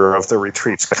another of the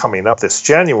retreats coming up this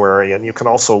January, and you can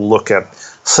also look at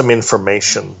some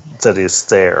information that is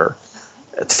there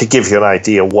to give you an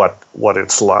idea what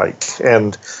it's like.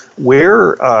 And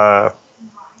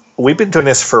we've been doing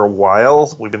this for a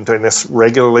while. We've been doing this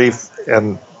regularly,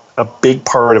 and a big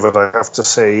part of it, I have to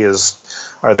say,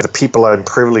 are the people I'm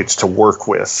privileged to work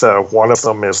with. One of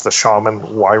them is the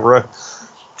shaman Wyra,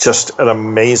 just an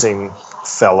amazing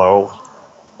fellow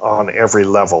on every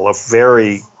level, a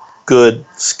very good,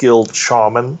 skilled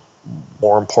shaman,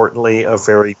 more importantly, a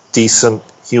very decent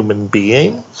human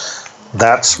being.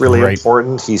 That's really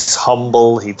important. He's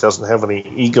humble. He doesn't have any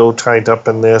ego tied up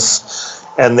in this.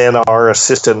 And then our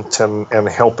assistant and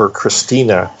helper,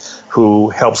 Christina,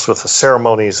 who helps with the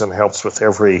ceremonies and helps with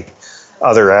every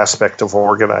other aspect of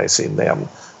organizing them.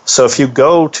 So if you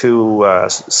go to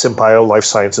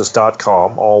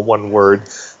symbiolifesciences.com, all one word,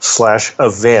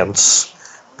 /events,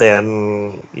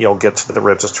 then you'll get to the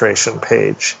registration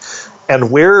page.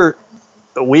 And we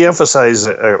emphasize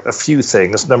a few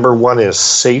things. Number one is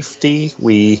safety.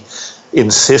 We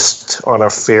insist on a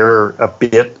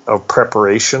bit of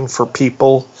preparation for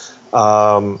people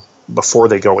before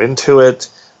they go into it.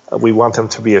 We want them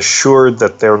to be assured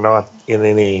that they're not in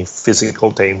any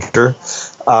physical danger.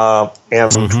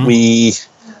 We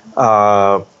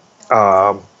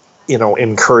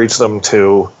encourage them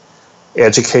to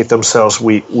educate themselves.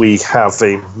 We have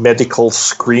a medical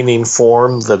screening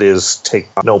form that is take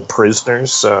no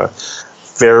prisoners,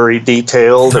 very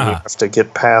detailed, and you have to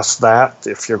get past that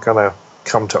if you're going to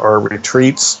come to our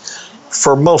retreats.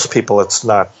 for most people, it's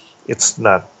not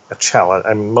a challenge.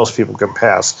 I mean, most people can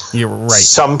pass. You're right.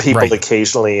 Some people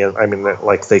occasionally, I mean,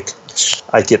 like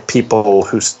I get people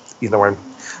who,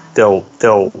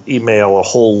 they'll email a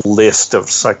whole list of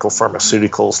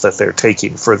psychopharmaceuticals that they're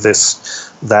taking for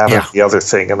this, that, or the other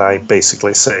thing, and I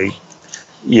basically say,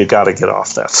 you got to get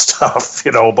off that stuff,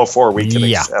 before we can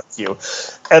accept you.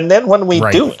 And then when we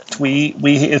do it, we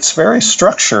it's very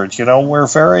structured. We're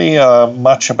very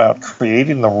much about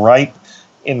creating the right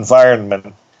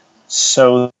environment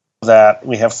so that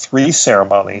we have 3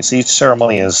 ceremonies. Each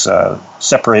ceremony is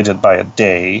separated by a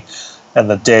day, and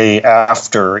the day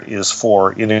after is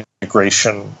for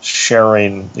integration,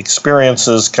 sharing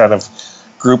experiences, kind of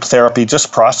group therapy,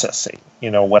 just processing,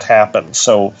 what happened.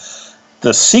 So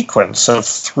the sequence of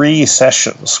 3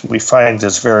 sessions we find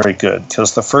is very good,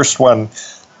 because the first one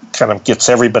kind of gets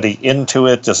everybody into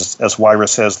it. As Wyra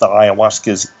says, the ayahuasca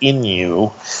is in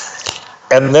you.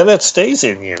 And then it stays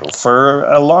in you for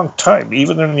a long time.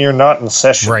 Even when you're not in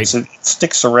sessions, it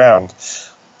sticks around.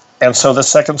 And so the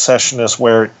second session is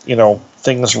where,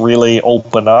 things really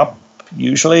open up,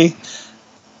 usually.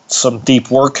 Some deep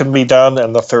work can be done.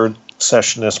 And the third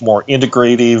session is more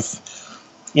integrative.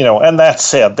 And that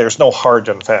said, there's no hard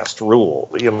and fast rule,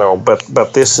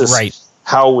 but this is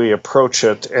how we approach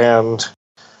it. And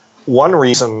one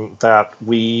reason that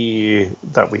we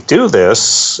do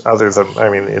this, other than,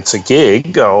 it's a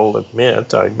gig, I'll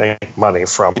admit, I make money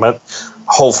from it.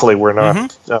 Hopefully we're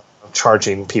not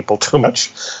charging people too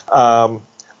much.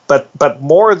 But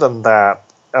more than that,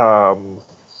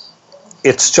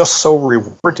 it's just so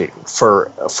rewarding for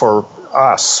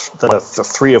us, the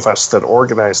 3 of us that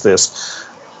organize this,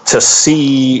 to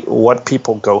see what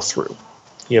people go through.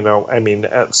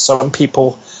 Some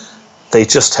people, they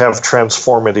just have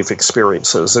transformative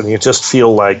experiences, and you just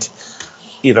feel like,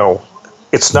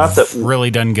 it's not that really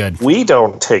done good. We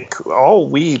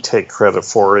take credit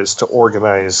for is to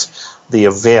organize the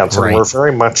event, and we're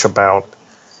very much about,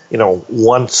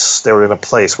 once they're in a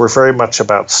place, we're very much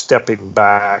about stepping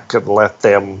back and let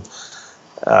them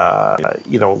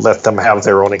have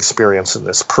their own experience in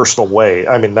this personal way.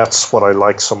 That's what I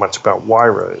like so much about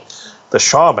Wyra, the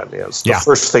shaman, is the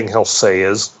first thing he'll say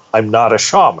is, I'm not a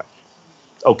shaman.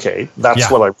 Okay, that's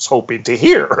what I was hoping to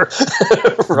hear.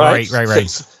 Right.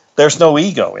 There's no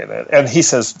ego in it. And he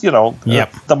says,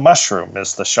 the mushroom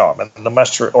is the shaman, the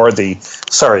mushroom, or the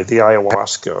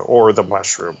ayahuasca or the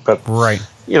mushroom. But,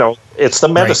 it's the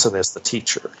medicine is the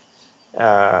teacher.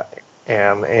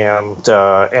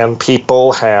 And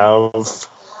people have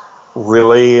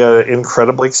really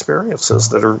incredible experiences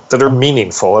that are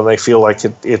meaningful, and they feel like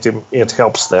it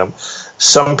helps them.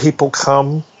 Some people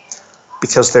come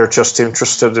because they're just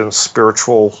interested in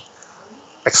spiritual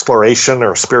exploration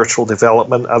or spiritual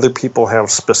development. Other people have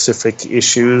specific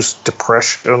issues,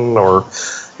 depression or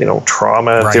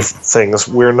trauma, different things.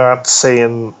 We're not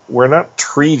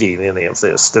treating any of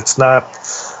this. It's not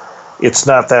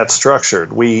that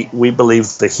structured. We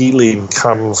believe the healing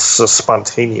comes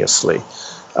spontaneously.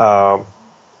 All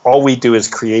we do is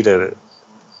create an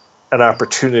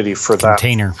opportunity for that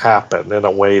to happen in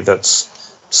a way that's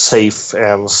safe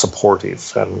and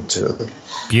supportive and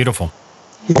beautiful.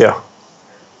 Yeah.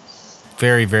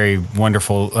 Very, very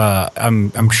wonderful.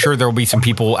 I'm sure there will be some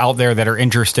people out there that are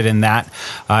interested in that.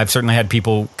 I've certainly had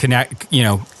people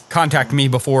contact me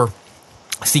before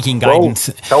seeking guidance.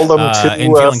 Tell them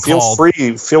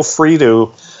to feel free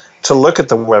to look at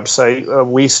the website.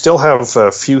 We still have a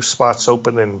few spots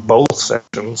open in both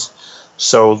sections,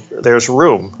 so there's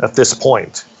room at this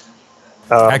point.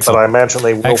 But I imagine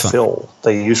they will fill.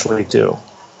 They usually do.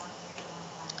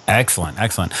 Excellent.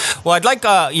 Well, I'd like,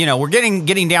 we're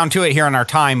getting down to it here on our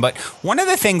time, but one of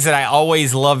the things that I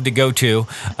always love to go to,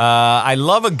 I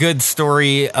love a good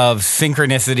story of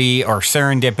synchronicity or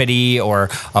serendipity or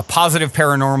a positive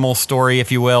paranormal story,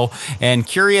 if you will, and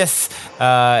curious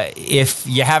if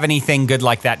you have anything good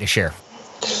like that to share.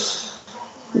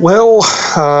 Well,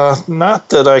 not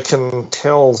that I can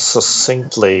tell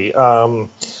succinctly.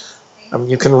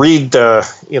 You can read,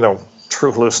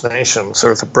 True Hallucinations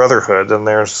or the Brotherhood, and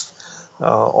there's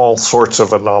all sorts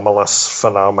of anomalous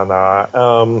phenomena.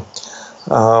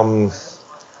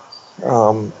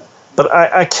 But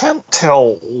I can't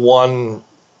tell one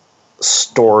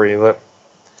story that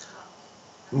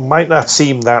might not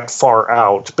seem that far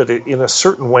out, but in a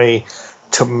certain way,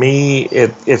 to me,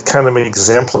 it kind of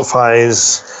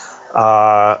exemplifies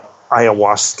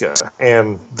ayahuasca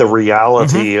and the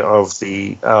reality of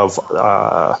the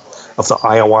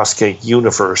ayahuasca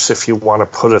universe, if you want to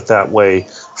put it that way,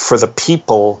 for the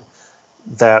people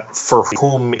for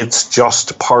whom it's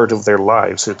just part of their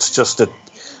lives. It's just a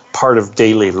part of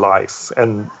daily life,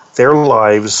 and their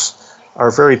lives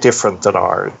are very different than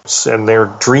ours, and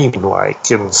they're dreamlike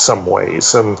in some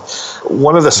ways. And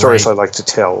one of the stories I like to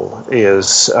tell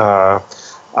is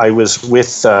I was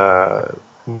with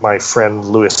my friend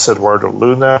Luis Eduardo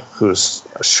Luna, who's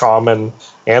a shaman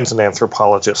and an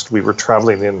anthropologist. We were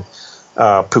traveling in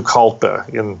Pucallpa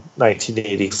in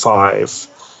 1985,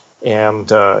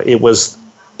 and it was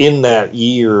in that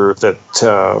year that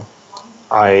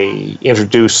I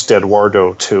introduced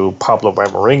Eduardo to Pablo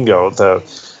Amaringo,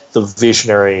 the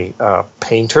visionary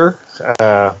painter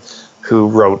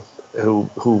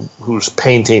whose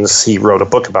paintings he wrote a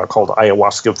book about called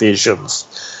Ayahuasca Visions.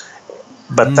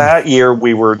 But that year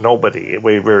we were nobody.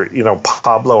 We were,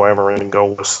 Pablo Amaringo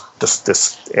was just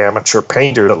this amateur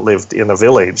painter that lived in a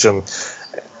village, and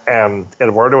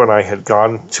Eduardo and I had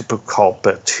gone to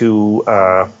Pucallpa to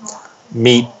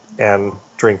meet and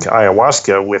drink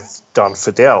ayahuasca with Don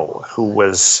Fidel, who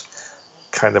was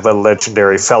kind of a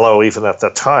legendary fellow even at the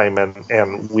time,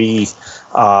 and we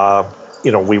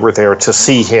we were there to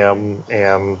see him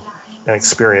and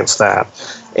experience that,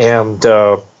 and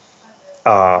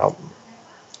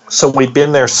so we'd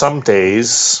been there some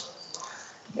days,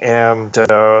 and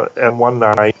one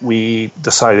night we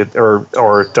decided,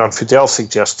 or Don Fidel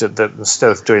suggested that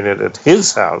instead of doing it at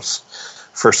his house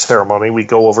for ceremony, we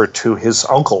go over to his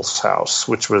uncle's house,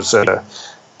 which was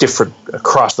different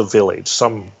across the village,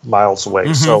 some miles away.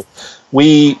 Mm-hmm. So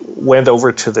we went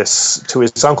over to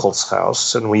his uncle's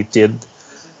house, and we did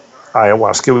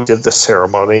ayahuasca. We did the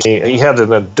ceremony. He had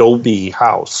an adobe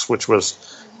house, which was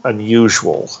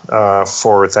unusual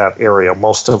for that area.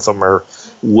 Most of them are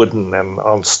wooden and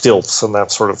on stilts and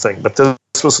that sort of thing. But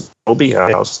this was an adobe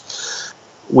house.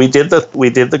 We did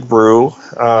the brew.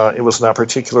 It was not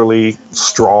particularly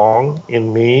strong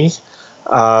in me,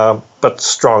 but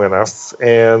strong enough.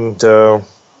 And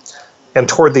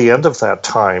toward the end of that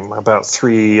time, about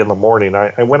 3 a.m,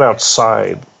 I went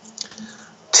outside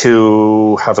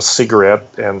to have a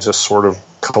cigarette and just sort of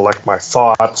collect my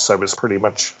thoughts. I was pretty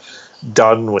much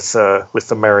done with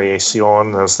the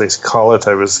mariacion, as they call it.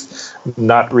 I was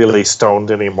not really stoned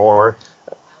anymore.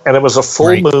 And it was a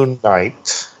full moon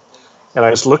night. And I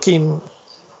was looking,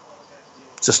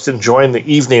 just enjoying the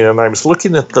evening, and I was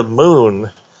looking at the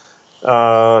moon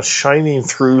shining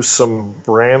through some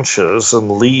branches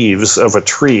and leaves of a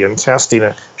tree and casting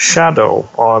a shadow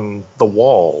on the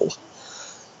wall.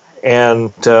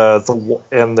 And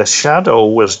the shadow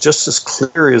was just as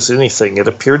clear as anything. It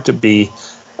appeared to be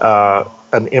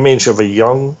an image of a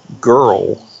young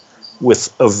girl with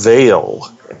a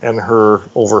veil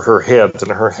over her head,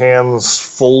 and her hands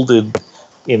folded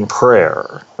in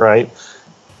prayer, right?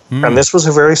 And this was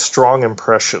a very strong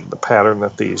impression, the pattern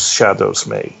that these shadows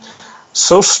made.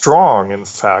 So strong, in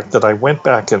fact, that I went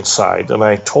back inside and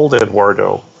I told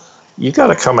Eduardo, you got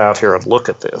to come out here and look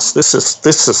at this. This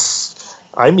is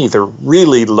I'm either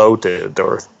really loaded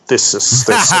or this is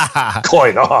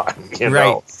going on,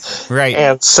 know. Right.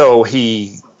 And so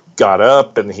he got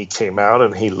up and he came out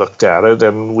and he looked at it,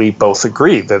 and we both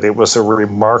agreed that it was a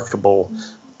remarkable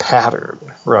pattern,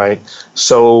 right?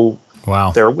 So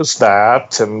there was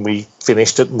that, and we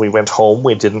finished it and we went home.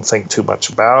 We didn't think too much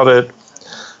about it.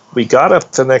 We got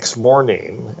up the next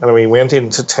morning and we went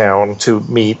into town to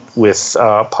meet with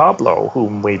Pablo,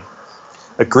 whom we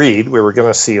agreed we were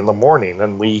going to see in the morning.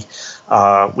 And we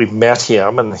met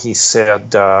him, and he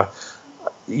said,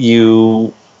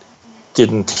 you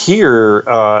didn't hear,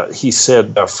 he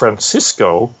said,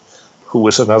 Francisco, who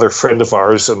was another friend of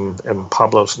ours and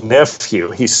Pablo's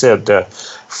nephew, he said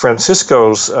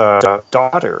Francisco's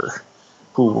daughter,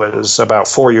 who was about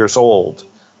 4 years old,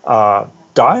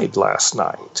 died last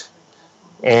night.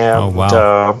 And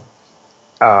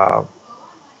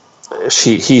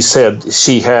he said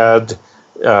she had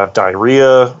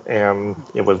diarrhea, and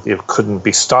it couldn't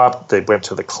be stopped. They went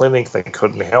to the clinic. They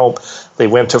couldn't help. They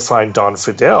went to find Don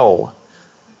Fidel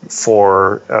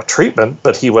for treatment,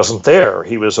 but he wasn't there.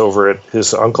 He was over at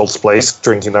his uncle's place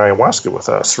drinking ayahuasca with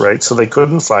us, right? So they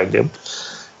couldn't find him,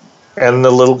 and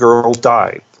the little girl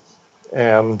died.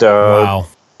 And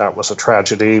that was a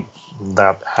tragedy.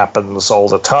 That happens all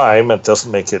the time. It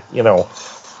doesn't make it,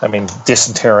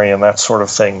 dysentery and that sort of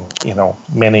thing,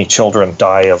 many children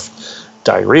die of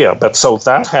diarrhea. But so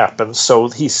that happened. So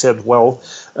he said,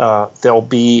 there'll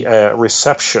be a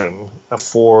reception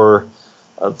for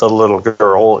the little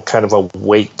girl, kind of a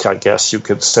wake, I guess you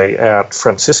could say, at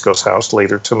Francisco's house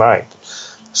later tonight.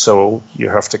 So you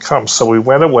have to come. So we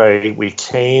went away. We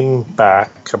came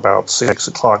back about 6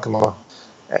 o'clock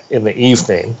in the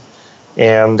evening,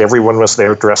 and everyone was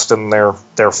there dressed in their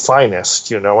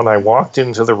finest, and I walked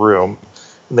into the room,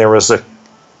 and there was a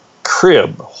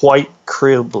white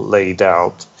crib laid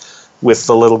out with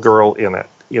the little girl in it,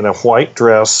 in a white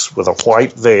dress with a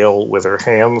white veil, with her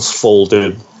hands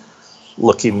folded,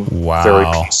 looking very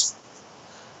peaceful.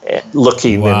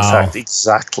 Looking, in fact,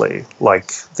 exactly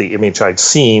like the image I'd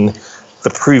seen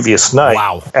the previous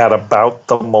night at about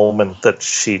the moment that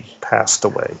she'd passed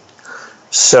away.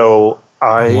 So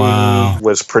I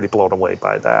was pretty blown away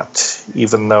by that,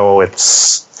 even though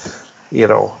it's,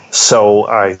 so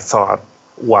I thought,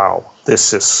 wow,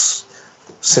 this is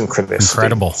synchronicity.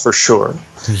 Incredible. For sure.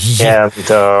 And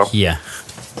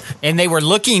and they were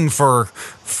looking for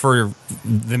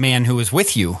the man who was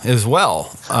with you as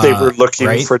well. They were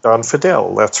looking for Don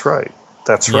Fidel. That's right.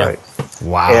 Right.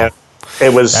 Wow. And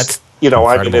it was,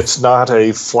 it's not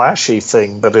a flashy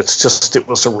thing, but it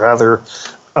was a rather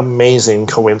amazing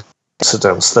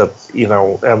coincidence that,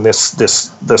 and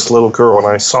this little girl, when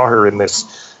I saw her in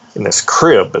this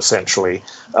crib, essentially,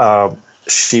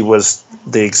 she was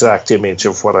the exact image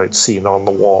of what I'd seen on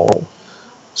the wall.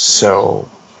 So,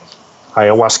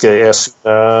 ayahuasca es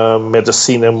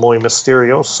medicina muy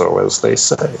misterioso, as they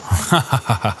say.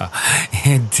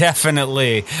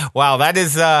 Definitely. Wow, that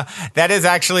is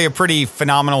actually a pretty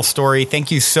phenomenal story.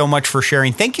 Thank you so much for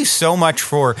sharing. Thank you so much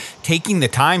for taking the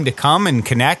time to come and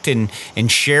connect and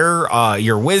share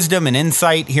your wisdom and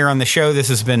insight here on the show. This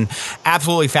has been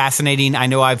absolutely fascinating. I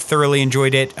know I've thoroughly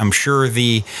enjoyed it. I'm sure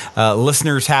the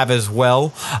listeners have as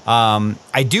well.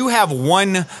 I do have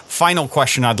one final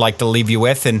question I'd like to leave you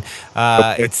with, and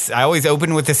I always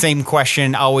open with the same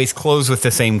question, always close with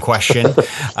the same question.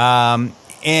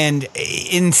 And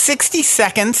in 60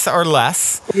 seconds or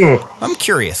less, I'm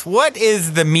curious, what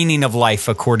is the meaning of life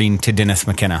according to Dennis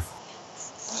McKenna?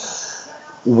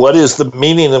 What is the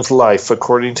meaning of life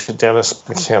according to Dennis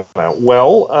McKenna?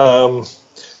 Well,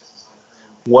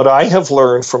 what I have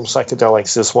learned from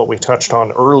psychedelics is what we touched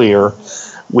on earlier,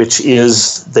 which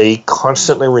is they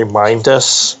constantly remind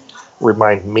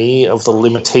me of the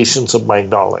limitations of my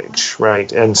knowledge,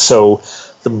 right? And so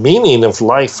the meaning of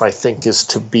life, I think, is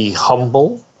to be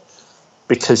humble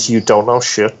because you don't know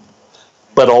shit,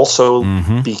 but also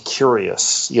be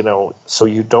curious, so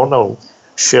you don't know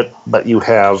shit, but you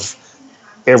have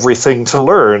everything to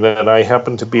learn. And I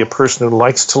happen to be a person who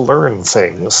likes to learn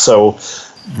things. So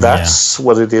that's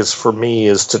what it is for me,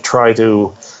 is to try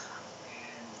to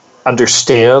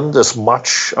understand as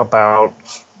much about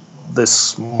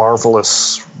this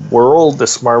marvelous world,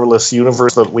 this marvelous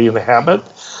universe that we inhabit,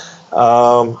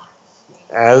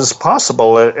 as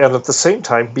possible, and at the same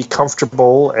time be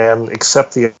comfortable and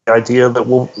accept the idea that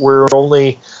we're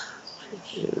only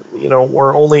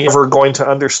ever going to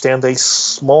understand a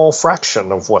small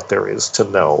fraction of what there is to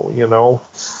know.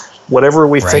 Whatever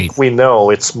we think we know,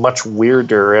 it's much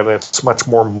weirder and it's much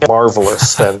more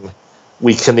marvelous than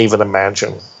we can even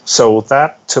imagine. So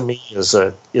that, to me, is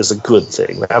a good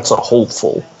thing. That's a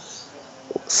hopeful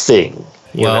thing.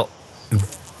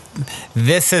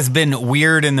 This has been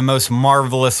weird in the most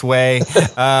marvelous way.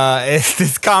 It's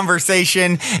this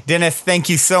conversation. Dennis, thank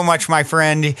you so much, my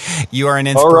friend. You are an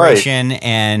inspiration,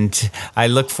 and I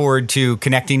look forward to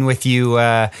connecting with you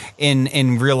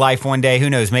in real life one day. Who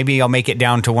knows? Maybe I'll make it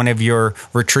down to one of your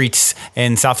retreats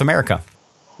in South America.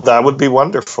 That would be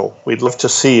wonderful. We'd love to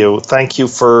see you. Thank you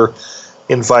for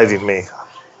inviting me.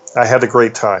 I had a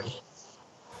great time.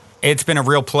 It's been a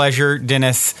real pleasure,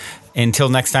 Dennis. Until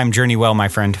next time, journey well, my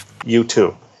friend. You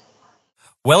too.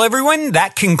 Well, everyone,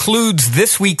 that concludes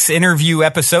this week's interview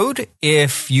episode.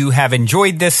 If you have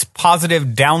enjoyed this positive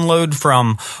download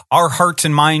from our hearts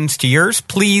and minds to yours,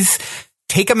 please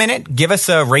take a minute, give us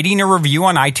a rating or review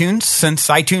on iTunes, since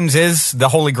iTunes is the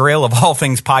holy grail of all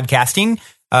things podcasting.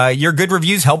 Your good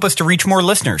reviews help us to reach more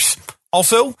listeners.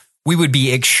 Also, we would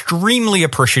be extremely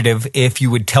appreciative if you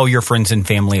would tell your friends and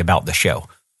family about the show.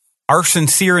 Our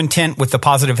sincere intent with the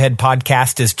Positive Head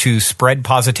podcast is to spread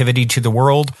positivity to the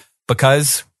world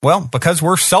because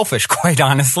we're selfish, quite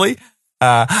honestly.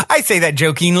 I say that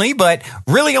jokingly, but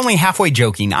really only halfway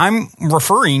joking. I'm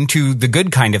referring to the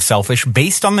good kind of selfish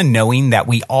based on the knowing that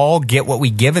we all get what we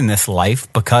give in this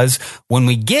life, because when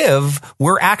we give,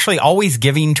 we're actually always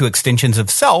giving to extensions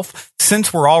of self,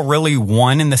 since we're all really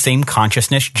one in the same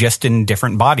consciousness, just in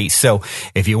different bodies. So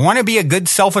if you want to be a good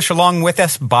selfish along with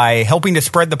us by helping to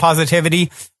spread the positivity,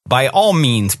 by all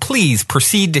means, please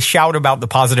proceed to shout about the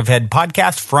Positive Head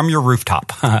podcast from your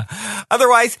rooftop.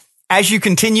 Otherwise, as you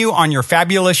continue on your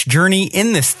fabulous journey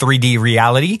in this 3D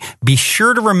reality, be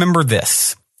sure to remember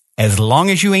this. As long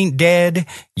as you ain't dead,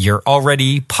 you're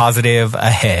already positive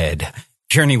ahead.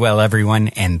 Journey well, everyone,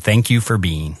 and thank you for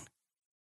being.